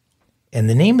 And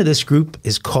the name of this group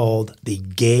is called the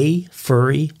Gay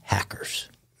Furry Hackers.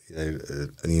 You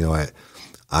know what?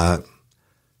 I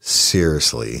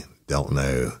seriously don't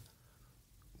know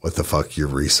what the fuck you're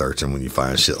researching when you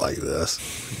find shit like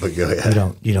this. But go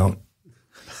ahead. You don't.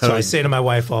 So I say to my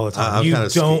wife all the time, you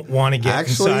don't want to get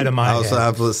inside of my head.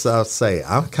 I'll say,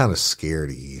 I'm kind of scared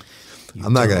of you.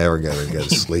 I'm not going to ever go to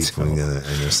sleep when you're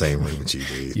in the same room with you,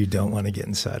 dude. You don't want to get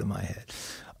inside of my head.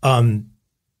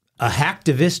 A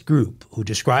hacktivist group who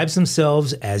describes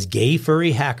themselves as gay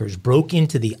furry hackers broke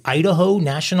into the Idaho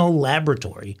National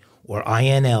Laboratory, or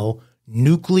INL,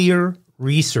 nuclear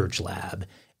research lab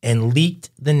and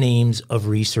leaked the names of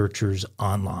researchers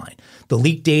online. The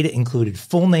leaked data included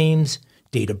full names,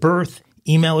 date of birth,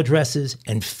 email addresses,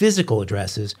 and physical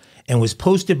addresses, and was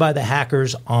posted by the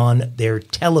hackers on their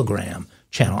Telegram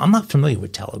channel. I'm not familiar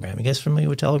with Telegram. You guys familiar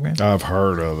with Telegram? I've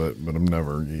heard of it, but I've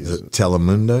never used it.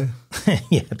 Telemundo?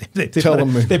 Yeah, they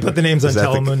put the names on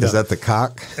Telemundo. Is that the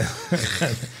cock?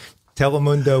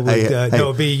 Telemundo would no,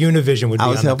 it'd be Univision would be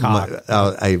on the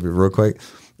cock. Hey, real quick,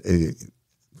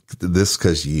 this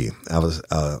because I was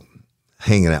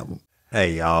hanging out.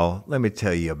 Hey, y'all, let me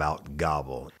tell you about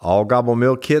Gobble. All Gobble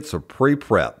meal kits are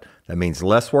pre-prepped. That means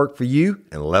less work for you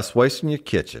and less waste in your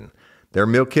kitchen. Their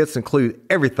meal kits include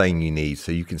everything you need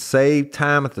so you can save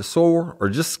time at the store or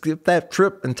just skip that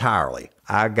trip entirely.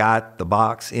 I got the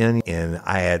box in and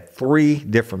I had 3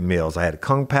 different meals. I had a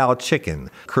Kung Pao chicken,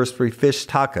 crispy fish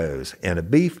tacos, and a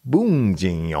beef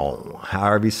bourguignon,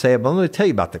 however you say it. But let me tell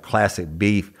you about the classic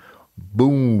beef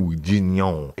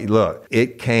bourguignon. Look,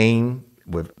 it came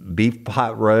with beef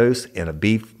pot roast and a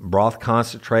beef broth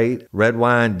concentrate, red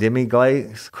wine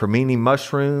demi-glaze, cremini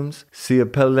mushrooms,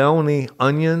 cipollone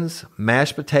onions,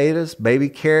 mashed potatoes, baby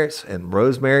carrots, and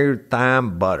rosemary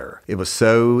thyme butter. It was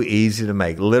so easy to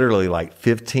make. Literally like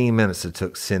 15 minutes it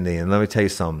took Cindy. And let me tell you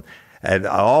something. And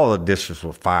all the dishes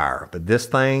were fire, but this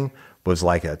thing was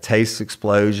like a taste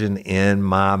explosion in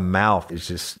my mouth. It's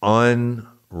just unreal.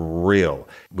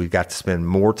 We've got to spend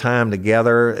more time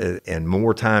together and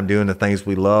more time doing the things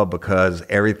we love because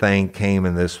everything came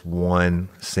in this one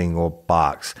single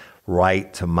box.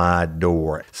 right to my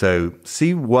door. So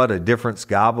see what a difference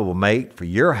Gaba will make for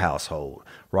your household.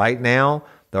 Right now,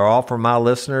 they're offering my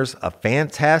listeners a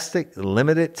fantastic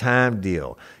limited time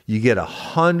deal. You get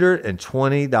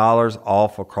 $120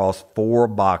 off across 4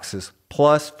 boxes,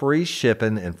 plus free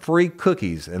shipping and free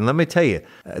cookies. And let me tell you,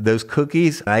 those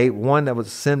cookies, I ate one that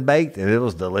was sin baked and it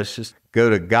was delicious. Go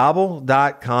to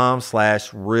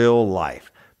gobble.com/reallife.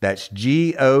 That's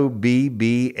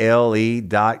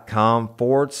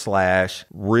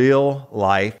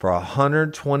GOBBLE.com/real-life for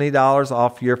 $120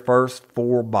 off your first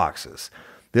 4 boxes.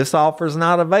 This offer is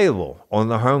not available on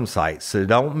the home site, so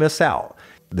don't miss out.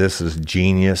 This is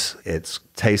genius. It's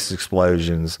taste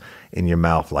explosions in your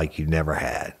mouth like you never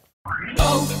had.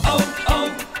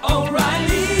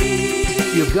 O'Reilly.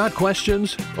 You've got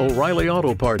questions? O'Reilly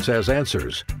Auto Parts has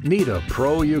answers. Need a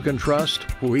pro you can trust?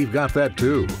 We've got that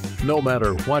too. No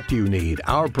matter what you need,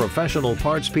 our professional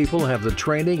parts people have the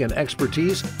training and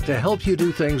expertise to help you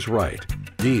do things right.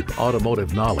 Deep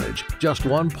automotive knowledge. Just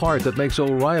one part that makes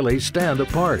O'Reilly stand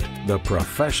apart. The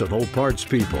professional parts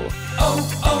people.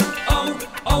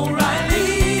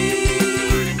 O'Reilly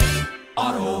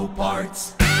Auto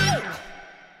Parts.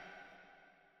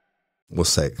 We'll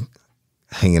say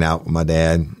hanging out with my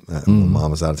dad when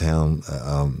Mom was out of town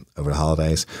over the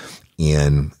holidays,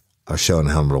 and I was showing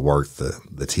him to work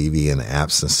the TV and the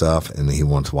apps and stuff, and he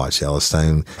wanted to watch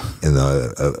Yellowstone, and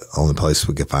the only place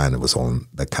we could find it was on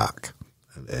the cock.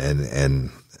 And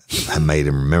I made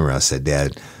him remember. I said,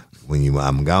 Dad, when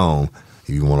I'm gone, if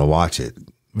you want to watch it,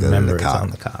 go Remember, to the cock. it's on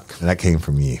the cock. And that came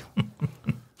from you.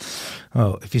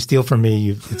 Oh, if you steal from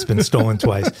me, it's been stolen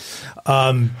twice.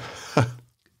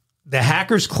 The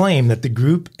hackers claim that the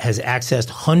group has accessed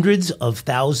hundreds of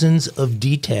thousands of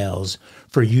details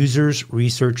for users,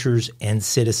 researchers, and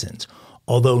citizens.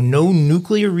 Although no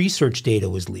nuclear research data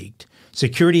was leaked,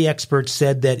 security experts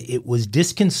said that it was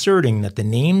disconcerting that the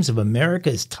names of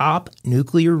America's top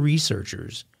nuclear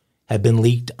researchers had been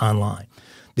leaked online.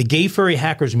 The gay furry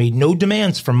hackers made no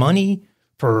demands for money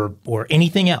or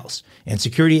anything else, and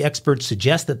security experts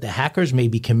suggest that the hackers may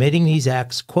be committing these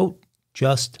acts, quote,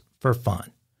 just for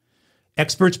fun.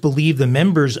 Experts believe the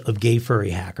members of gay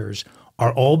furry hackers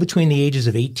are all between the ages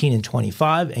of 18 and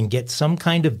 25 and get some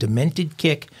kind of demented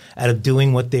kick out of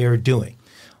doing what they are doing.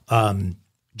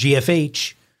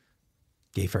 GFH,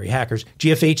 gay furry hackers,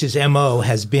 GFH's MO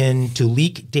has been to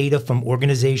leak data from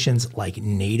organizations like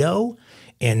NATO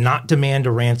and not demand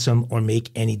a ransom or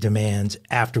make any demands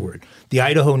afterward. The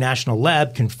Idaho National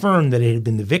Lab confirmed that it had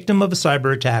been the victim of a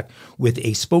cyber attack, with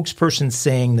a spokesperson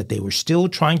saying that they were still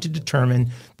trying to determine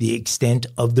the extent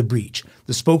of the breach.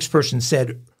 The spokesperson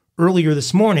said earlier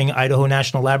this morning, Idaho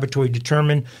National Laboratory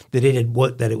determined that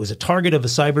it was a target of a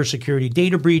cybersecurity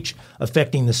data breach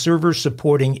affecting the servers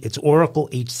supporting its Oracle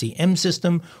HCM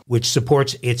system, which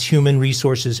supports its human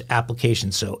resources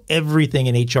application. So everything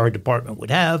an HR department would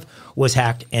have was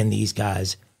hacked, and these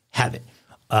guys have it.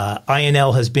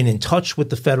 INL has been in touch with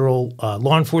the federal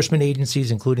law enforcement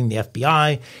agencies, including the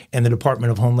FBI and the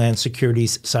Department of Homeland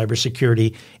Security's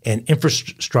Cybersecurity and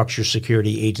Infrastructure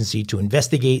Security Agency, to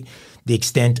investigate the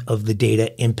extent of the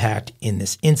data impact in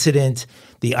this incident.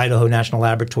 The Idaho National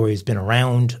Laboratory has been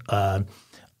around and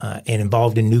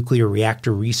involved in nuclear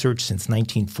reactor research since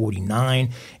 1949,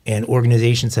 and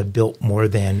organizations built more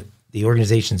than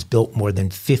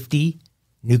 50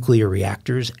 nuclear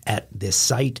reactors at this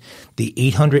site. The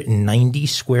 890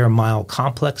 square mile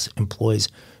complex employs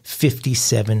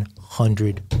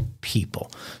 5,700 people.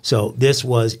 So this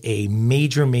was a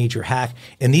major, major hack.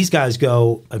 And these guys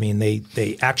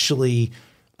they actually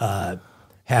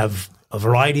have a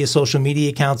variety of social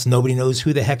media accounts. Nobody knows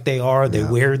who the heck they are. They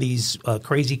wear these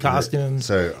crazy costumes,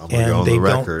 so I'm gonna go on the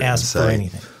record don't ask for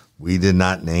anything. We did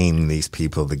not name these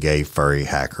people the gay furry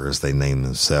hackers. They named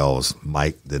themselves.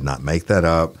 Mike did not make that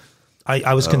up.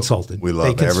 I was consulted. We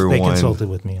love everyone. They consulted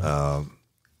with me.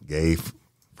 Gay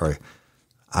furry.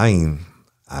 I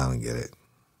don't get it.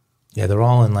 Yeah, they're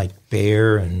all in like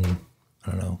bear and, I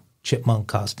don't know, chipmunk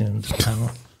costumes. I don't know.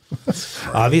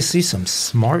 Obviously some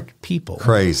smart people.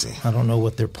 Crazy. I don't know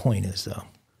what their point is, though.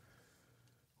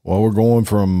 Well, we're going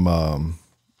from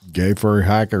gay furry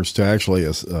hackers to actually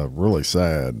a really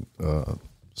sad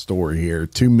story here.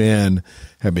 2 men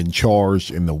have been charged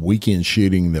in the weekend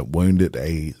shooting that wounded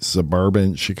a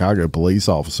suburban Chicago police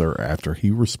officer after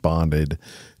he responded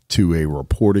to a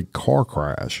reported car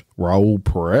crash. Raul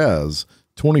Perez,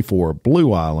 24,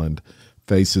 Blue Island,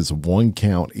 faces 1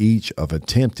 count each of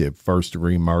attempted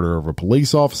first-degree murder of a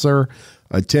police officer,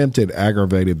 attempted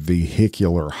aggravated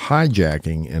vehicular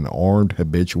hijacking, and armed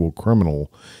habitual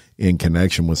criminal in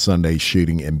connection with Sunday's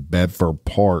shooting in Bedford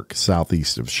Park,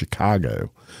 southeast of Chicago.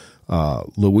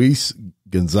 Luis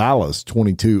Gonzalez,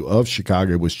 22, of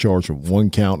Chicago, was charged with 1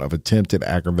 count of attempted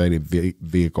aggravated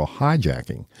vehicle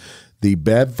hijacking. The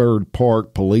Bedford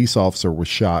Park police officer was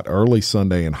shot early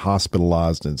Sunday and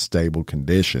hospitalized in stable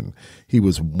condition. He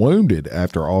was wounded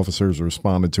after officers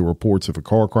responded to reports of a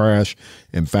car crash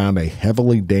and found a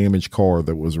heavily damaged car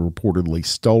that was reportedly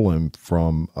stolen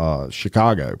from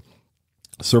Chicago.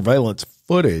 Surveillance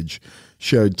footage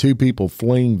showed 2 people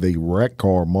fleeing the wrecked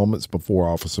car moments before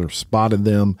officers spotted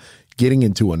them getting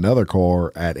into another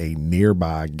car at a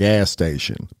nearby gas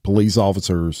station. Police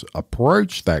officers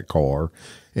approached that car,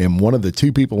 and one of the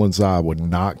 2 people inside would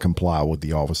not comply with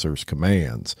the officer's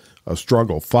commands. A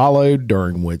struggle followed,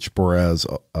 during which Perez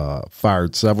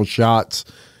fired several shots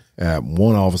at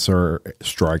one officer,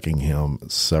 striking him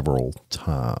several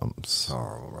times.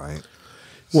 Horrible, right?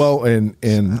 Well, and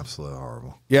absolutely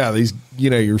horrible. Yeah, these,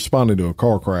 you're responding to a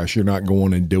car crash. You're not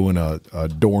going and doing a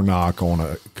door knock on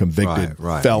a convicted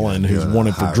felon who's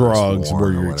wanted for drugs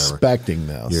where you're expecting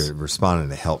this. You're responding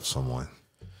to help someone.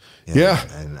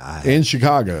 In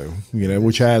Chicago,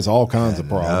 which has all kinds of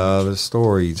problems. The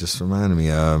story you just reminded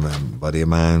me of, a buddy of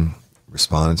mine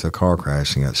responded to a car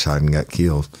crash and got shot and got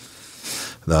killed.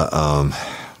 I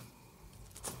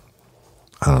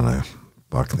don't know,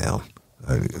 Bucknell.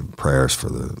 Prayers for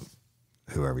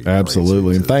whoever.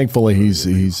 Absolutely, and thankfully he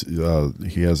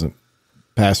hasn't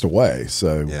passed away.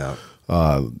 So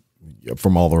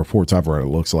from all the reports I've read, it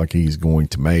looks like he's going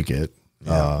to make it.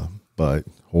 But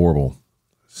horrible.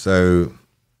 So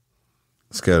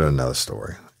let's go to another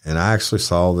story. And I actually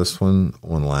saw this one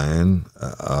online.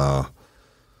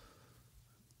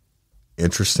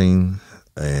 Interesting.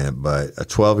 But a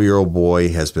 12-year-old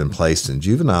boy has been placed in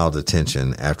juvenile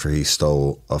detention after he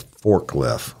stole a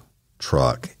forklift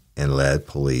truck and led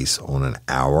police on an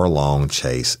hour-long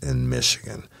chase in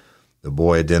Michigan. The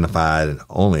boy, identified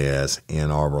only as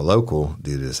Ann Arbor local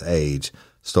due to his age,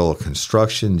 stole a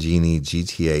Construction Genie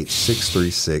GTH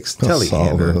 636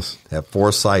 telehandler at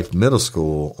Forsyth Middle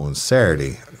School on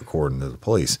Saturday, according to the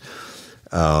police.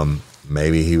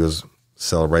 Maybe he was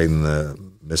celebrating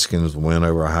the Michigan's win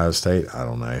over Ohio State. I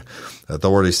don't know.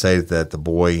 Authorities stated that the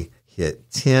boy hit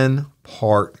 10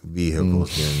 parked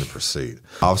vehicles during the pursuit.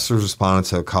 Officers responded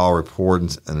to a call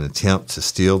reporting an attempt to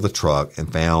steal the truck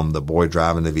and found the boy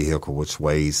driving the vehicle, which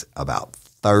weighs about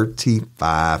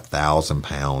 35,000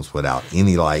 pounds, without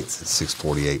any lights at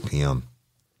 6:48 p.m.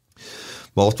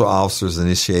 Multiple officers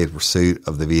initiated pursuit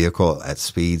of the vehicle at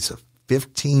speeds of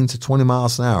 15 to 20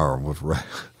 miles an hour with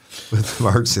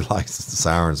emergency lights and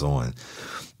sirens on.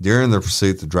 During the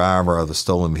pursuit, the driver of the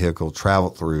stolen vehicle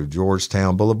traveled through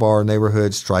Georgetown Boulevard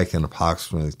neighborhood, striking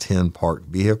approximately 10 parked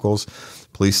vehicles.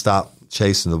 Police stopped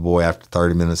chasing the boy after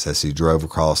 30 minutes as he drove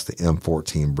across the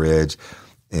M14 bridge,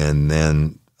 and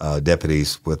then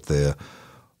deputies with the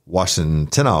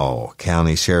Washtenaw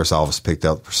County Sheriff's Office picked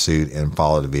up the pursuit and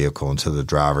followed the vehicle until the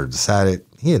driver decided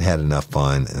he had had enough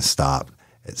fun and stopped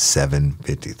at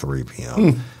 7:53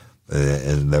 p.m.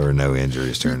 And there were no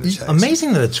injuries during the chase.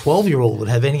 Amazing that a 12-year-old would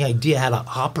have any idea how to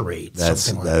operate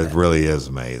something like that. That really is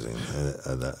amazing.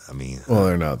 Well,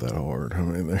 they're not that hard. I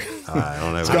mean, I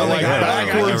don't know. It's got like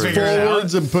backwards,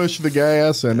 forwards, and push the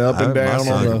gas and up and down. My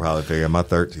son can probably figure it. My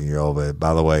 13-year-old. But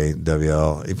by the way,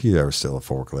 WL, if you ever steal a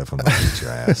forklift, I'm going to beat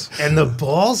your ass. And the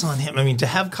balls on him. I mean, to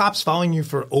have cops following you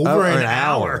for over an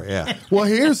hour. Yeah. Well,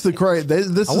 here's the crazy. This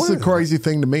is the crazy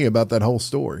thing to me about that whole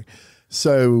story.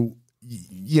 So,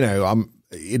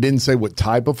 it didn't say what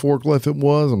type of forklift it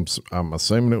was. I'm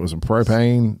assuming it was a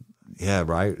propane. Yeah,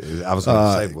 right. I was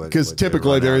going to say because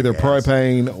typically they're either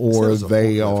propane or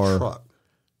they are truck.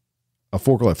 A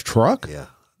forklift truck. Yeah.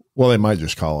 Well, they might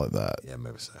just call it that. Yeah,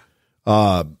 maybe so.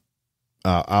 I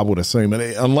would assume,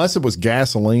 unless it was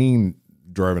gasoline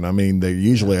driven. I mean, they're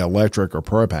usually electric or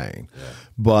propane. Yeah.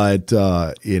 But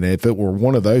if it were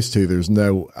one of those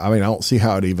two, I don't see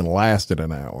how it even lasted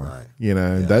an hour.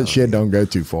 Right. That shit don't go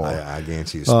too far. I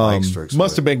guarantee you spike strips.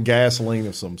 Must have been gasoline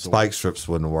of some sort. Spike strips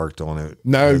wouldn't have worked on it.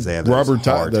 No, rubber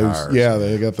tires. Yeah,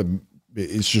 they got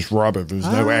it's just rubber. There's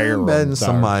no air. I bet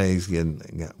somebody's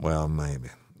getting, well, maybe.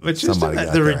 But just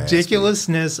the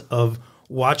ridiculousness of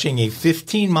watching a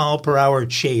 15-mile-per-hour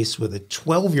chase with a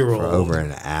 12-year-old for over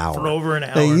an hour.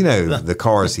 Now, the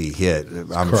cars he hit.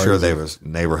 I'm sure there was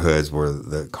neighborhoods where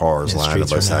the cars lined up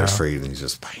both sides of the street, and he's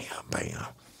just bam, bam.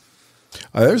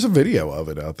 There's a video of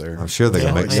it out there. I'm sure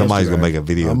they're somebody's going to make a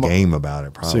video game about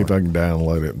it. Probably. See if I can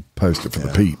download it and post it for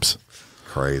the peeps.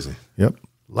 Crazy. Yep.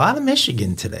 A lot of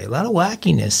Michigan today. A lot of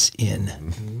wackiness in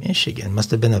Michigan. Must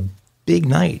have been a big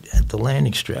night at the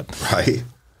landing strip. Right.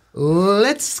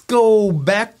 Let's go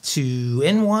back to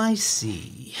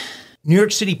NYC. New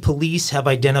York City police have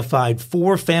identified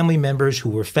 4 family members who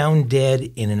were found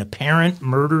dead in an apparent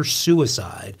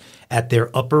murder-suicide at their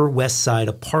Upper West Side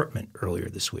apartment earlier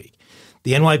this week.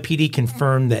 The NYPD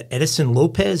confirmed that Edison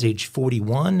Lopez, age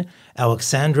 41,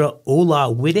 Alexandra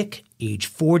Ola Wittick, age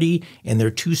 40, and their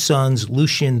 2 sons,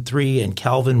 Lucian, 3, and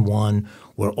Calvin, 1,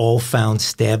 were all found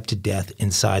stabbed to death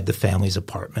inside the family's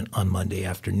apartment on Monday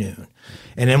afternoon.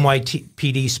 An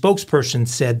NYPD spokesperson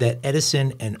said that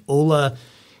Edison and Ola,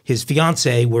 his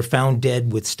fiancée, were found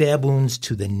dead with stab wounds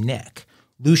to the neck.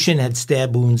 Lucian had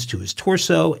stab wounds to his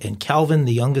torso, and Calvin,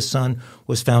 the youngest son,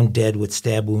 was found dead with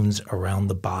stab wounds around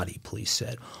the body, police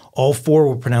said. All 4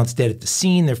 were pronounced dead at the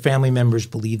scene. Their family members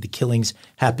believe the killings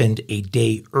happened a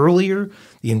day earlier.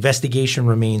 The investigation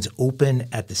remains open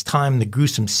at this time. The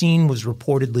gruesome scene was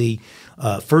reportedly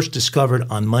first discovered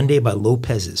on Monday by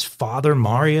Lopez's father,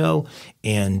 Mario,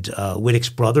 and Wittick's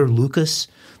brother, Lucas.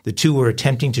 The 2 were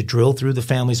attempting to drill through the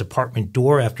family's apartment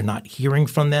door after not hearing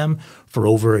from them for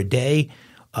over a day.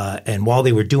 And while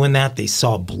they were doing that, they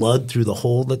saw blood through the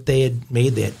hole that they had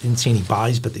made. They didn't see any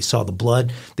bodies, but they saw the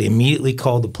blood. They immediately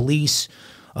called the police,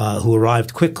 who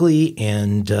arrived quickly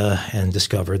and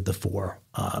discovered the 4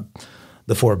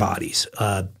 bodies.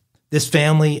 This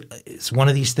family is one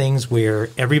of these things where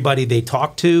everybody they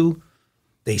talk to,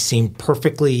 they seem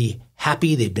perfectly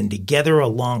happy. They'd been together a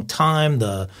long time.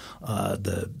 The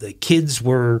kids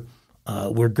were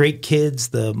great kids.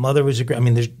 The mother was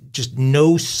there's just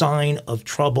no sign of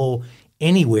trouble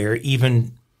anywhere.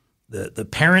 Even the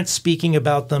parents speaking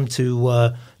about them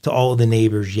to all of the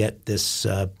neighbors. Yet this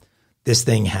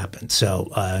thing happened.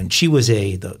 So and she was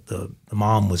the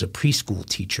mom was a preschool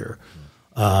teacher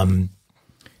who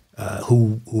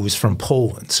was from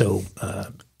Poland. So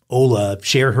Ola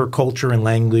shared her culture and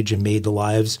language and made the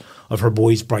lives of her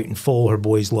boys bright and full. Her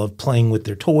boys loved playing with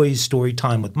their toys, story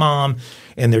time with mom,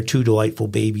 and their 2 delightful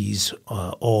babies,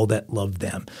 all that loved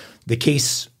them. The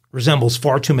case resembles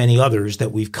far too many others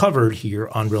that we've covered here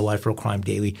on Real Life Real Crime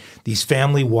Daily. These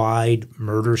family-wide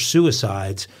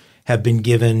murder-suicides have been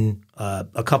given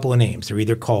a couple of names. They're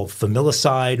either called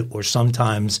familicide or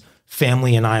sometimes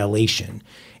family annihilation.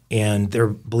 And they're,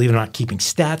 believe it or not, keeping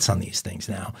stats on these things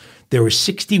now. There were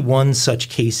 61 such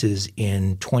cases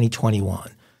in 2021.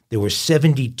 There were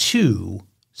 72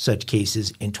 such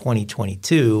cases in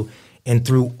 2022. And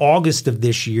through August of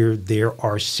this year, there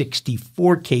are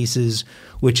 64 cases,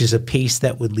 which is a pace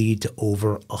that would lead to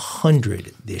over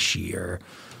 100 this year.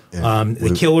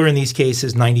 The killer in these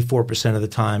cases, 94% of the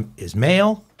time, is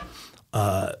male.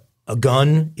 A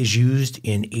gun is used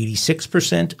in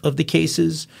 86% of the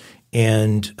cases.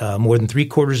 And more than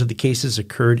 3/4 of the cases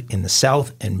occurred in the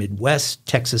South and Midwest.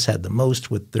 Texas had the most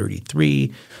with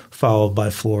 33, followed by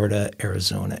Florida,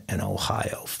 Arizona, and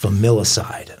Ohio.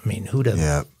 Familicide. I mean, who'd have?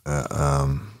 Yeah,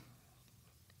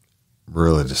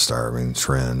 really disturbing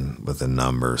trend with the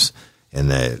numbers, and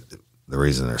that the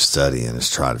reason they're studying is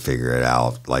try to figure it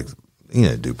out. Like,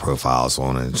 do profiles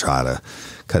on it and try to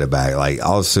cut it back. Like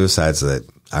all the suicides that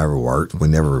I ever worked, we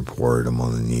never reported them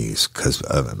on the news because,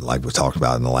 like we talked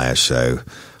about in the last show,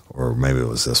 or maybe it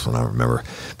was this one, I don't remember.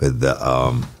 But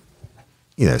the,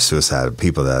 suicide of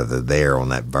people that are there on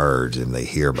that verge and they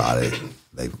hear about it,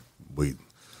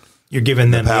 you're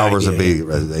giving them the powers of be,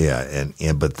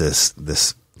 but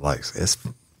this like it's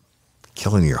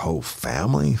killing your whole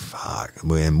family. Fuck,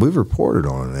 and we've reported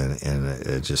on it, and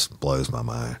it just blows my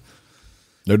mind.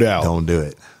 No doubt, don't do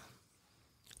it.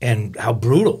 And how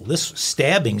brutal. This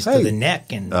stabbings to the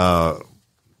neck. And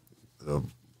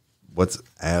what's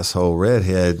asshole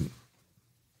redhead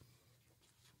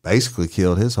basically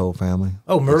killed his whole family.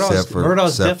 Oh,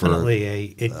 Murdaugh's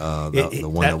definitely the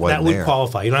one that wasn't there. Would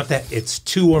qualify. You don't have to. It's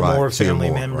 2 or more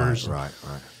family members. Right.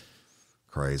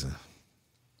 Crazy.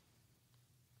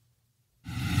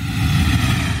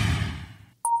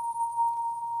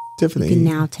 Tiffany, you can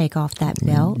now take off that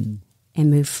belt and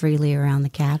move freely around the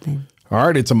cabin. All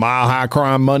right, it's a Mile High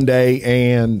Crime Monday,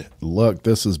 and look,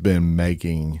 this has been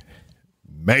making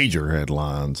major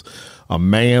headlines. A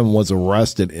man was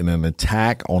arrested in an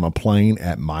attack on a plane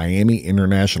at Miami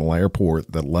International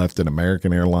Airport that left an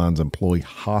American Airlines employee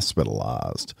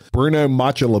hospitalized. Bruno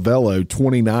Machiavello,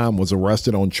 29, was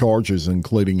arrested on charges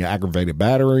including aggravated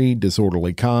battery,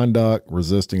 disorderly conduct,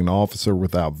 resisting an officer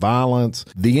without violence.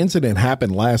 The incident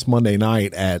happened last Monday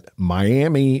night at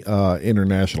Miami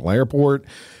International Airport,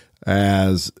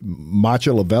 as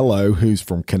Machiavello, who's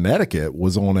from Connecticut,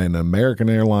 was on an American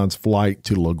Airlines flight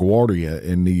to LaGuardia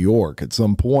in New York. At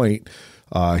some point,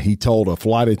 he told a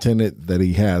flight attendant that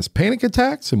he has panic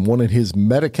attacks and wanted his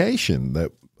medication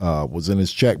that was in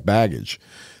his checked baggage.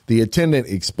 The attendant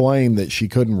explained that she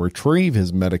couldn't retrieve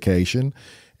his medication,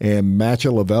 And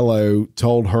Machiavello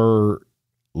told her,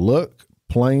 look,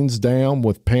 planes down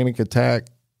with panic attack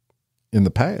in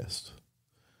the past.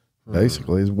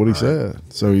 Basically, is what he said.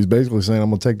 So he's basically saying, I'm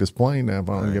going to take this plane now if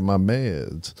I don't get my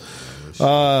meds.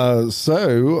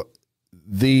 So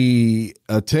the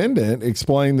attendant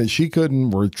explained that she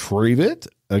couldn't retrieve it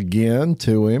again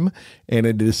to him, and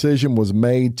a decision was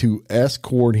made to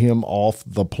escort him off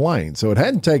the plane. So it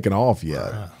hadn't taken off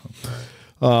yet.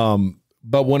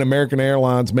 But when American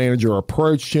Airlines manager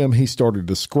approached him, he started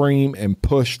to scream and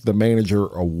pushed the manager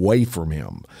away from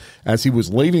him. As he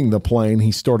was leaving the plane,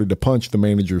 he started to punch the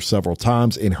manager several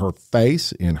times in her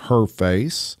face,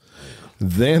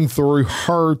 then threw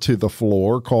her to the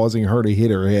floor, causing her to hit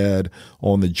her head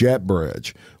on the jet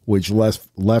bridge, which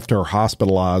left her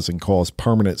hospitalized and caused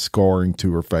permanent scarring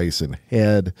to her face and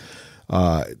head.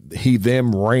 He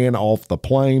then ran off the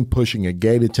plane, pushing a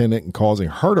gate attendant and causing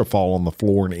her to fall on the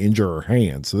floor and injure her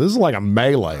hand. So this is like a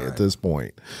melee at this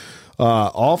point.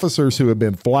 Officers who had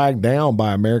been flagged down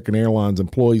by American Airlines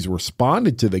employees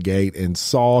responded to the gate and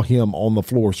saw him on the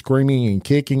floor screaming and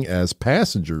kicking as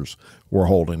passengers were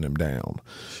holding him down.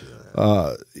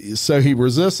 So he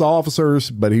resists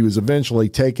officers, but he was eventually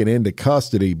taken into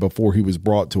custody before he was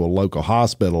brought to a local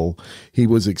hospital. He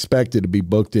was expected to be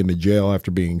booked into jail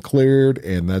after being cleared,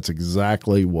 and that's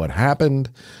exactly what happened.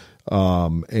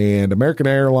 And American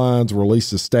Airlines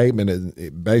released a statement.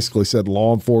 It basically said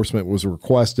law enforcement was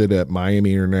requested at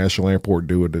Miami International Airport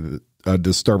due to a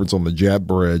disturbance on the jet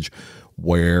bridge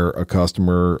where a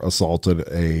customer assaulted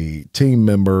a team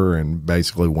member, and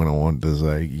basically went on to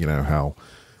say, how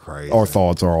crazy our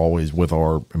thoughts are always with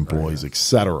our employees,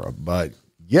 etc. But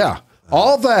yeah,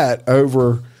 all that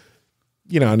over,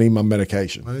 I need my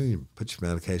medication. Why don't you put your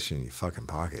medication in your fucking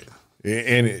pocket?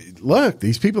 And look,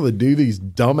 these people that do these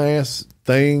dumbass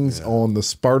things on the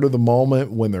spur of the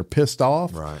moment when they're pissed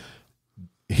off, right?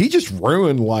 He just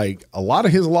ruined like a lot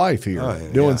of his life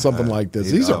here doing something like this.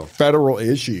 These are federal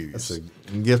issues. That's a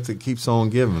gift that keeps on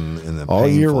giving in the all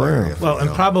year round. Well, and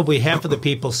probably half of the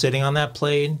people sitting on that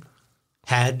plane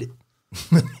had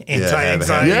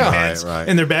anti-anxiety meds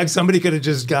in their bag. Somebody could have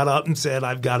just got up and said,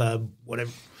 I've got a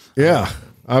whatever. Yeah.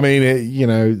 I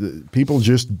mean, people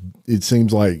just, it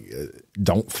seems like,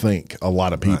 don't think, a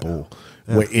lot of people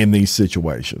in these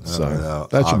situations. So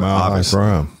that's your mile high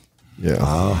crime.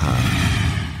 Yeah.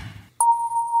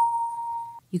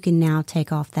 You can now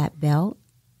take off that belt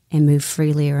and move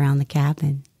freely around the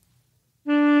cabin.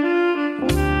 Oh,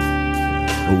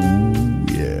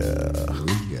 yeah.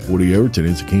 Woody Overton,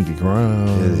 it's a kinky crime.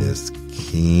 It is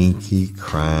kinky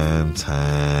crime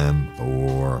time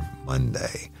for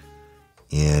Monday.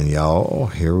 And y'all,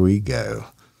 here we go.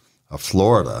 A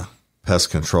Florida pest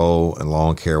control and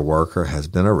lawn care worker has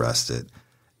been arrested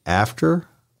after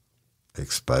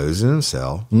exposing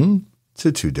himself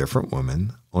to two different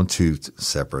women on two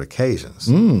separate occasions.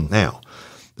 Now,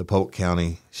 the Polk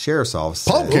County Sheriff's Office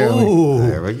said,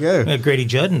 there we go. We had Grady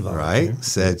Judd involved. Right.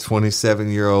 Said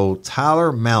 27-year-old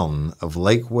Tyler Mountain of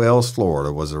Lake Wales,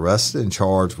 Florida, was arrested and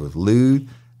charged with lewd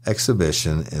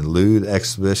exhibition and lewd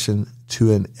exhibition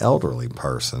to an elderly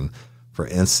person for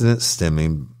incidents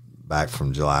stemming back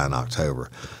from July and October.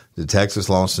 Detectives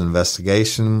launched an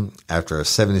investigation after a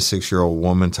 76-year-old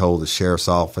woman told the sheriff's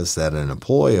office that an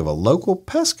employee of a local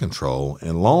pest control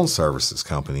and lawn services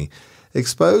company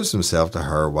exposed himself to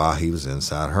her while he was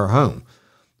inside her home.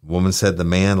 The woman said the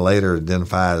man, later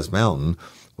identified as Mountain,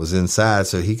 was inside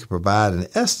so he could provide an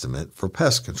estimate for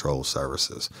pest control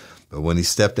services. But when he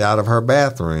stepped out of her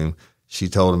bathroom, she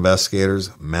told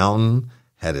investigators Mountain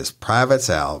had his privates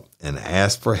out and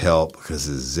asked for help because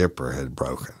his zipper had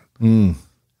broken.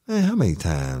 How many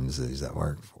times does that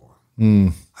work for?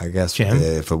 I guess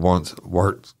if it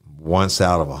worked once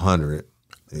out of 100.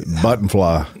 Button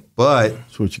fly. But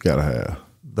that's what you got to have.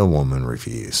 The woman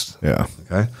refused. Yeah.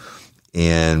 Okay.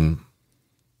 And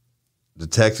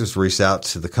detectives reached out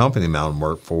to the company Mountain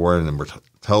worked for and were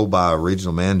told by a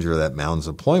regional manager that Mountain's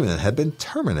employment had been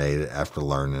terminated after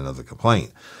learning of the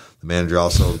complaint. The manager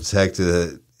also detected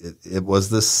that it was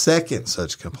the second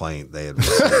such complaint they had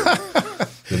received.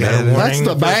 That's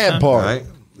the bad part. Right?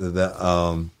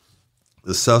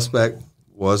 The suspect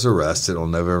was arrested on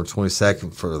November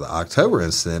 22nd for the October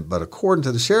incident, but according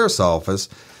to the sheriff's office,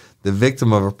 the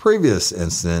victim of a previous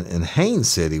incident in Haines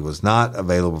City was not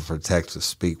available for detectives to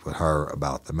speak with her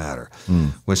about the matter.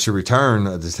 When she returned,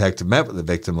 a detective met with the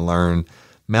victim and learned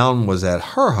Mountain was at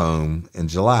her home in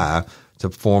July to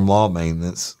perform lawn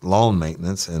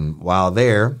maintenance, and while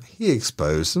there, he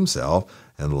exposed himself,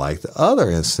 and like the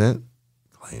other incident,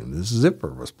 claimed his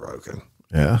zipper was broken.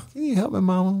 Yeah. Can you help me,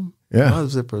 Mama? Yeah. My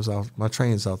zipper's off. My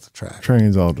train's off the track.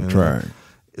 Train's off the track.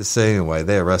 So anyway,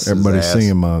 they arrested Everybody's his ass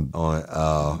seeing my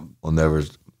on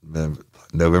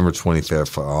November 25th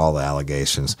for all the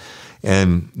allegations.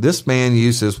 And this man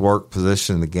used his work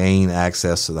position to gain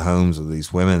access to the homes of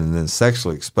these women and then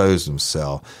sexually expose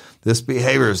himself. This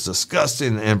behavior is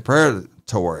disgusting and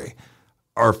predatory.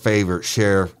 Our favorite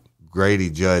Sheriff Grady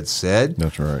Judd said.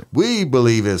 That's right. We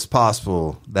believe it's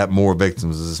possible that more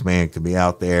victims of this man could be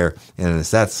out there. And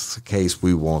if that's the case,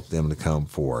 we want them to come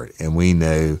forward. And we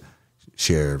know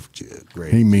Sheriff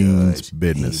Grady He means Judd,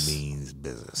 business. He means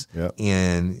business. Yep.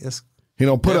 And it's He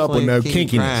don't put up with no definitely a king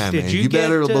kinkiness. crime, Did and you you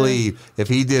better get, believe if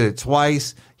he did it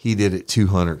twice, he did it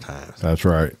 200 times. That's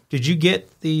right. Did you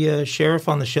get the sheriff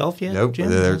on the shelf yet? Nope,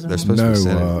 Jim? they're supposed to be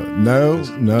sending. No.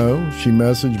 She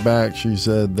messaged back. She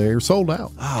said they're sold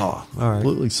out. Oh, all right.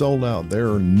 Completely sold out. There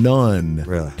are none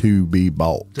Really? to be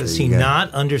bought. Does he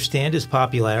not understand his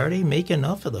popularity? Make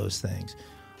enough of those things.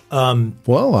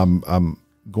 Well, I'm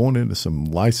going into some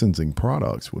licensing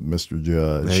products with Mr.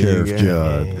 Judd, There you Sheriff go.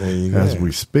 Judd, There you as go.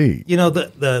 we speak. You know,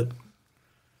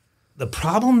 the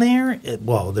problem there,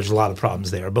 well, there's a lot of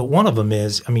problems there, but one of them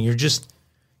is, I mean,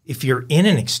 if you're in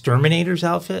an exterminator's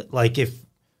outfit, like if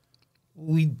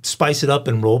we spice it up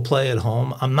and role play at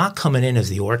home, I'm not coming in as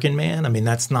the Orkin Man. I mean,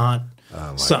 that's not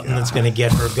something that's going to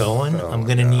get her going. I'm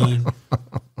going to need...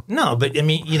 No, but I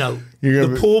mean, you know,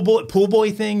 the pool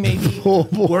boy thing maybe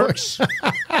works.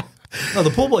 No,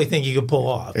 the pool boy thing you could pull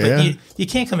off. But you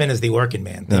can't come in as the Orkin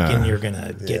Man thinking you're going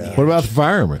to get the What about the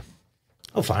fireman?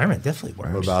 Oh, fireman definitely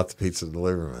works. What about the pizza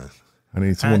delivery man? I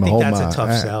need I someone to think hold that's my a tough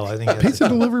act. sell. I think that's Pizza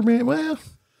delivery man? Well,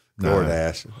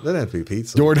 DoorDash. Doesn't have to be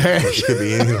pizza. DoorDash. It could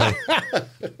be anything.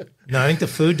 No, I think the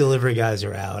food delivery guys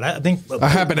are out. I think I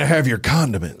happen to have your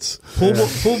condiments.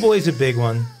 pool boy's a big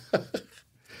one,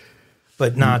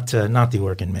 but not the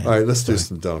Orkin Man. All right, let's do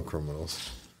some dumb criminals.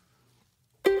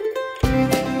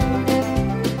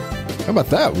 How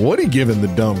about that? Woody giving the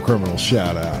dumb criminal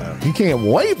shout out. He can't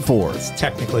wait for it.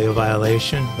 Technically a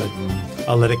violation, but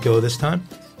I'll let it go this time.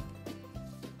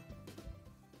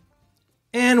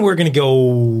 And we're going to go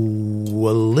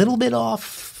a little bit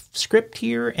off script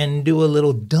here and do a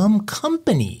little Dumb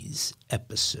Companies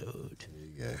episode.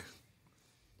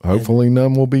 Hopefully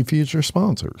none will be future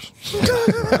sponsors.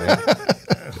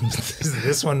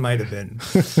 This one might have been,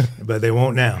 but they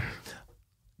won't now.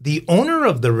 The owner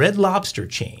of the Red Lobster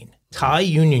chain, Thai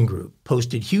Union Group,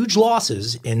 posted huge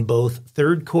losses in both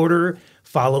third quarter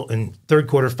following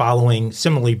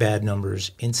similarly bad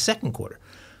numbers in second quarter.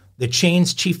 The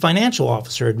chain's chief financial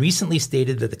officer had recently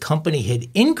stated that the company had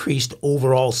increased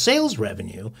overall sales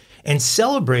revenue and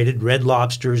celebrated Red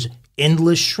Lobster's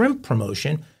endless shrimp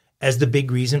promotion as the big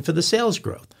reason for the sales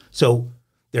growth. So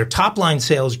their top line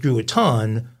sales grew a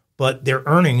ton, but their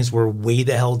earnings were way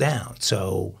the hell down.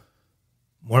 So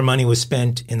more money was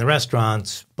spent in the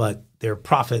restaurants, but their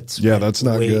profits That's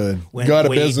not good. went Go out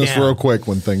of way business down. real quick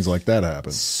when things like that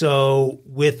happen. So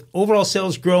with overall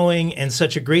sales growing and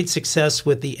such a great success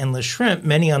with the endless shrimp,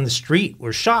 many on the street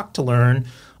were shocked to learn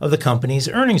of the company's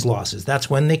earnings losses. That's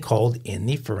when they called in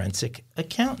the forensic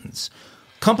accountants.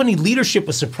 Company leadership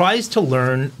was surprised to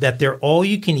learn that their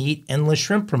all-you-can-eat endless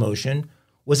shrimp promotion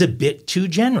was a bit too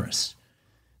generous.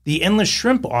 The endless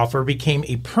shrimp offer became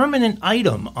a permanent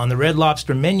item on the Red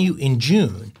Lobster menu in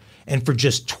June, and for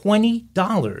just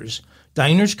 $20,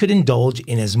 diners could indulge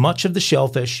in as much of the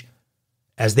shellfish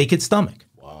as they could stomach.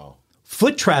 Wow.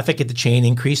 Foot traffic at the chain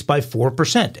increased by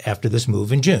 4% after this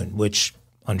move in June, which,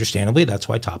 understandably, that's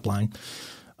why top line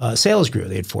sales grew.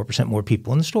 They had 4% more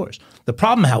people in the stores. The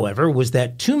problem, however, was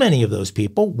that too many of those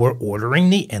people were ordering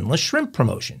the endless shrimp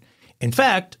promotion. In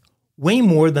fact, way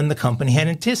more than the company had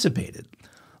anticipated.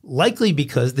 Likely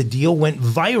because the deal went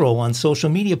viral on social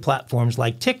media platforms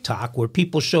like TikTok, where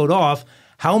people showed off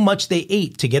how much they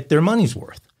ate to get their money's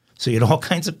worth. So you had all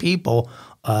kinds of people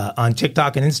on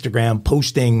TikTok and Instagram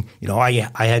posting, I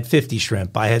had 50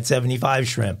 shrimp, I had 75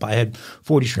 shrimp, I had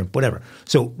 40 shrimp, whatever.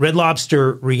 So Red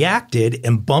Lobster reacted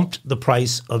and bumped the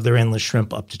price of their endless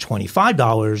shrimp up to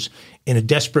 $25 in a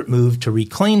desperate move to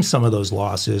reclaim some of those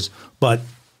losses, but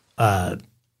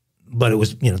it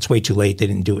was, it's way too late. They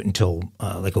didn't do it until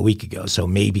like a week ago. So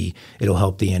maybe it'll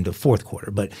help the end of fourth quarter.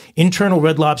 But internal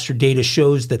Red Lobster data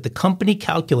shows that the company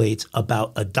calculates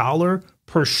about $1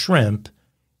 per shrimp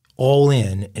all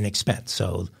in expense.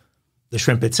 So the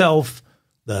shrimp itself,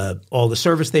 all the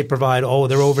service they provide, all of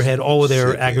their overhead, all of their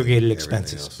Shipping, aggregated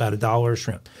expenses, about $1 a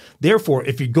shrimp. Therefore,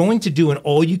 if you're going to do an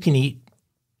all-you-can-eat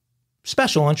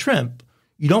special on shrimp,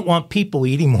 you don't want people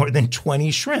eating more than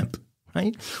 20 shrimp,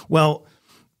 right? Well,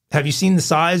 have you seen the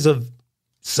size of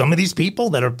some of these people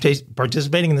that are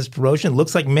participating in this promotion, it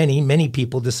looks like many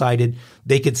people decided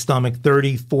they could stomach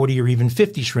 30, 40, or even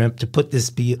 50 shrimp to put this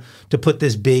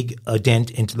big a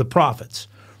dent into the profits.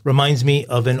 Reminds me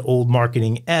of an old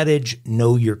marketing adage,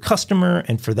 know your customer,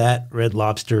 and for that, Red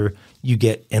Lobster, you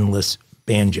get endless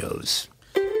banjos.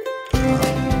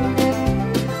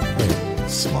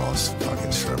 Smallest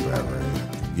fucking shrimp ever.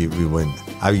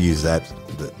 I use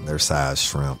their size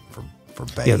shrimp for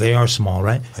bait. Yeah, they are small,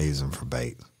 right? I use them for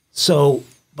bait. So,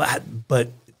 but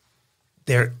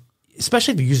they're,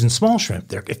 especially if you're using small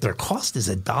shrimp, if their cost is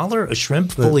 $1 a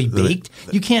shrimp fully baked,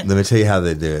 you can't. Let me tell you how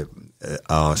they do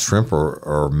it. Shrimp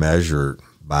are measured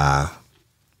by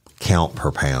count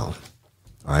per pound.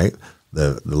 All right,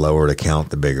 the lower the count,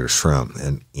 the bigger the shrimp,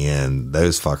 and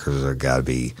those fuckers are got to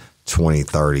be 20,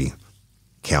 30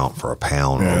 count for a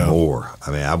pound or more.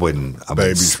 I mean, I wouldn't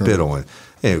spit shrimp on it.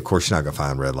 And of course, you're not going to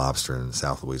find Red Lobster in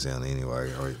South Louisiana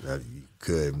anyway. Or you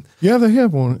could. Yeah, they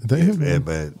have one. They have one.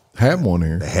 But had one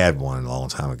here. They had one a long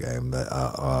time ago. But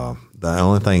the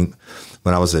only thing,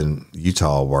 when I was in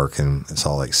Utah working in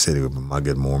Salt Lake City with my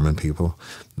good Mormon people,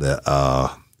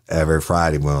 that every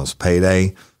Friday when it was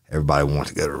payday, everybody wanted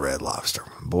to go to Red Lobster.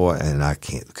 Boy, and I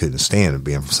couldn't stand it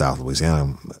being from South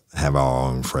Louisiana, have our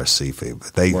own fresh seafood.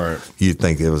 But you'd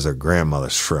think it was their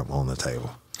grandmother's shrimp on the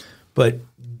table. But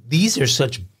these are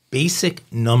such basic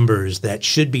numbers that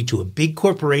should be to a big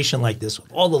corporation like this with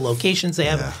all the locations they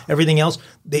have, everything else.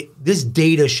 This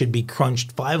data should be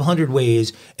crunched 500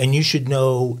 ways, and you should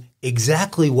know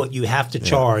exactly what you have to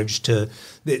charge to.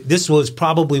 This was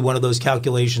probably one of those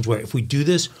calculations where if we do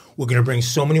this, we're going to bring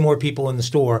so many more people in the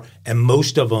store, and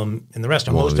most of them in the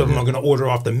restaurant, most of them are going to order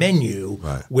off the menu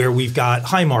where we've got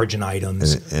high margin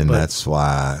items. And that's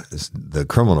why the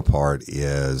criminal part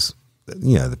is,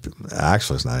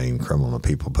 actually it's not even criminal.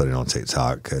 People put it on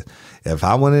TikTok. If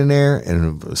I went in there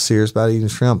and was serious about eating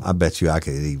shrimp, I bet you I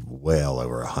could eat well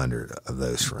over 100 of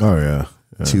those shrimp. Oh, yeah.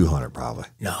 200 probably.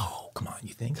 No, come on,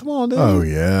 you think? Come on, dude. Oh,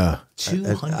 yeah.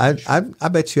 200. I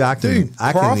bet you I can. Dude,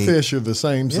 crawfish are the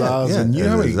same size, and you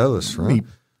know those shrimp.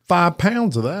 5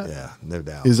 pounds of that. Yeah, no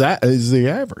doubt. Is the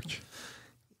average.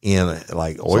 And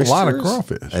like oysters, a lot of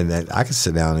crawfish. And then I could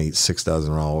sit down and eat 6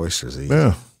 dozen raw oysters easy.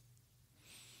 Yeah.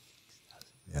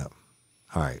 Yeah.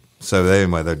 All right. So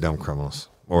anyway, they're dumb criminals,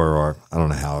 or I don't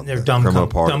know how they're dumb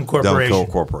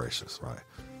corporations, right?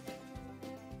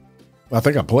 I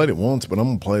think I played it once, but I'm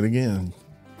gonna play it again.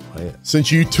 Play it.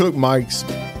 Since you took Mike's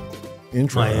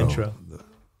intro,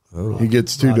 he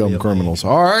gets 2 dumb criminals.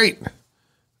 All right,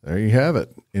 there you have it.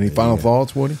 Any final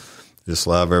thoughts, Woody? Just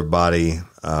love everybody.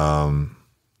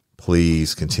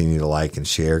 Please continue to like and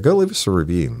share. Go leave us a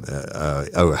review.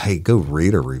 Go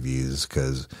read our reviews,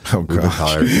 because we've been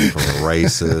called everything from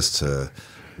racist to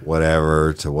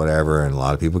whatever, and a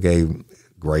lot of people gave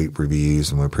great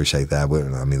reviews, and we appreciate that.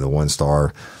 I mean, the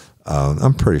 1-star.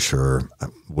 I'm pretty sure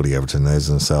Woody Overton knows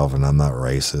himself, and I'm not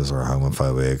racist or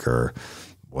homophobic or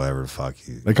whatever the fuck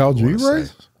they called you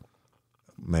racist.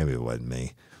 Maybe it wasn't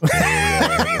me.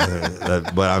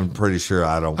 But I'm pretty sure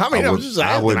I don't. I mean,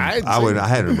 I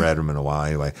hadn't read them in a while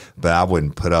anyway. But I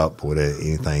wouldn't put up with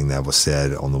anything that was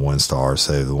said on the 1-star.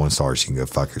 So the 1-stars, you can go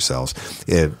fuck yourselves.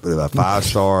 5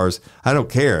 stars, I don't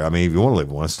care. I mean, if you want to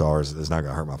leave 1 star, it's not going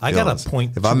to hurt my feelings. I got a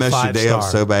point. If I mess your day up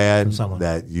so bad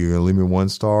that you're going to leave me 1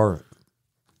 star,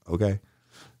 okay.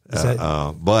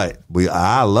 But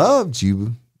I loved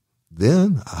you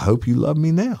then. I hope you love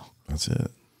me now. That's it.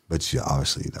 But you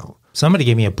obviously don't. Somebody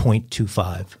gave me a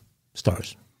 0.25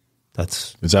 stars.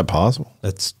 Is that possible?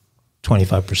 That's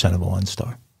 25% of a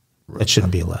 1-star. That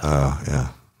shouldn't be allowed. Oh, yeah.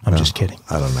 I'm just kidding.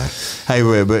 I don't know.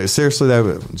 Hey, but seriously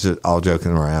though, just all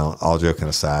joking around, all joking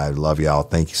aside, love y'all.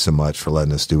 Thank you so much for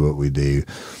letting us do what we do.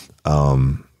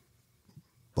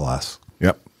 Bless.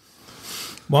 Yep.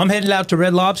 Well, I'm headed out to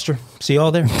Red Lobster. See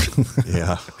y'all there.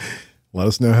 Yeah. Let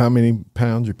us know how many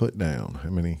pounds you put down, how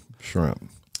many shrimp.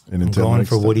 And I'm going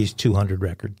for Woody's 200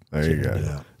 record. There you go.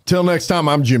 Yeah. Till next time,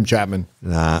 I'm Jim Chapman.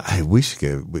 Hey, we should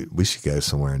go. We should go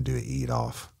somewhere and do an eat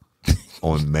off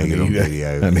on Megan on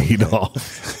video. An eat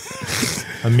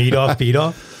off. A meat off, beat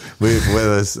off. With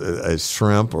us a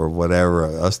shrimp or whatever.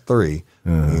 Us 3.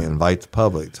 And invite the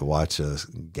public to watch us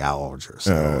gouge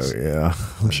ourselves. Yeah,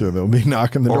 I'm sure they'll be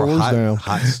knocking the doors down.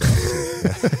 Hot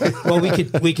stuff. Well,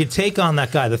 we could take on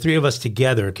that guy. The 3 of us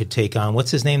together could take on,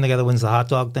 what's his name? The guy that wins the hot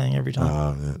dog thing every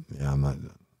time. Yeah, I'm not.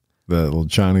 The little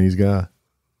Chinese guy,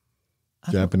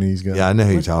 Japanese guy. Yeah, I know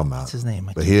who you're talking about. What's his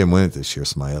name? But he didn't win it this year.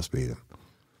 Somebody else beat him.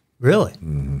 Really?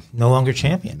 Mm-hmm. No longer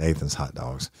champion. Nathan's hot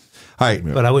dogs. All right,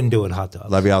 but I wouldn't do it hot dogs.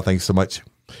 Love y'all. Thanks so much.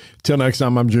 Till next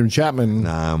time, I'm Jim Chapman.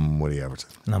 I'm Woody Overton.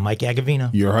 And I'm Mike Agovino.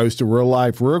 Your host of Real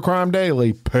Life, Real Crime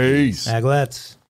Daily. Peace. Aglets.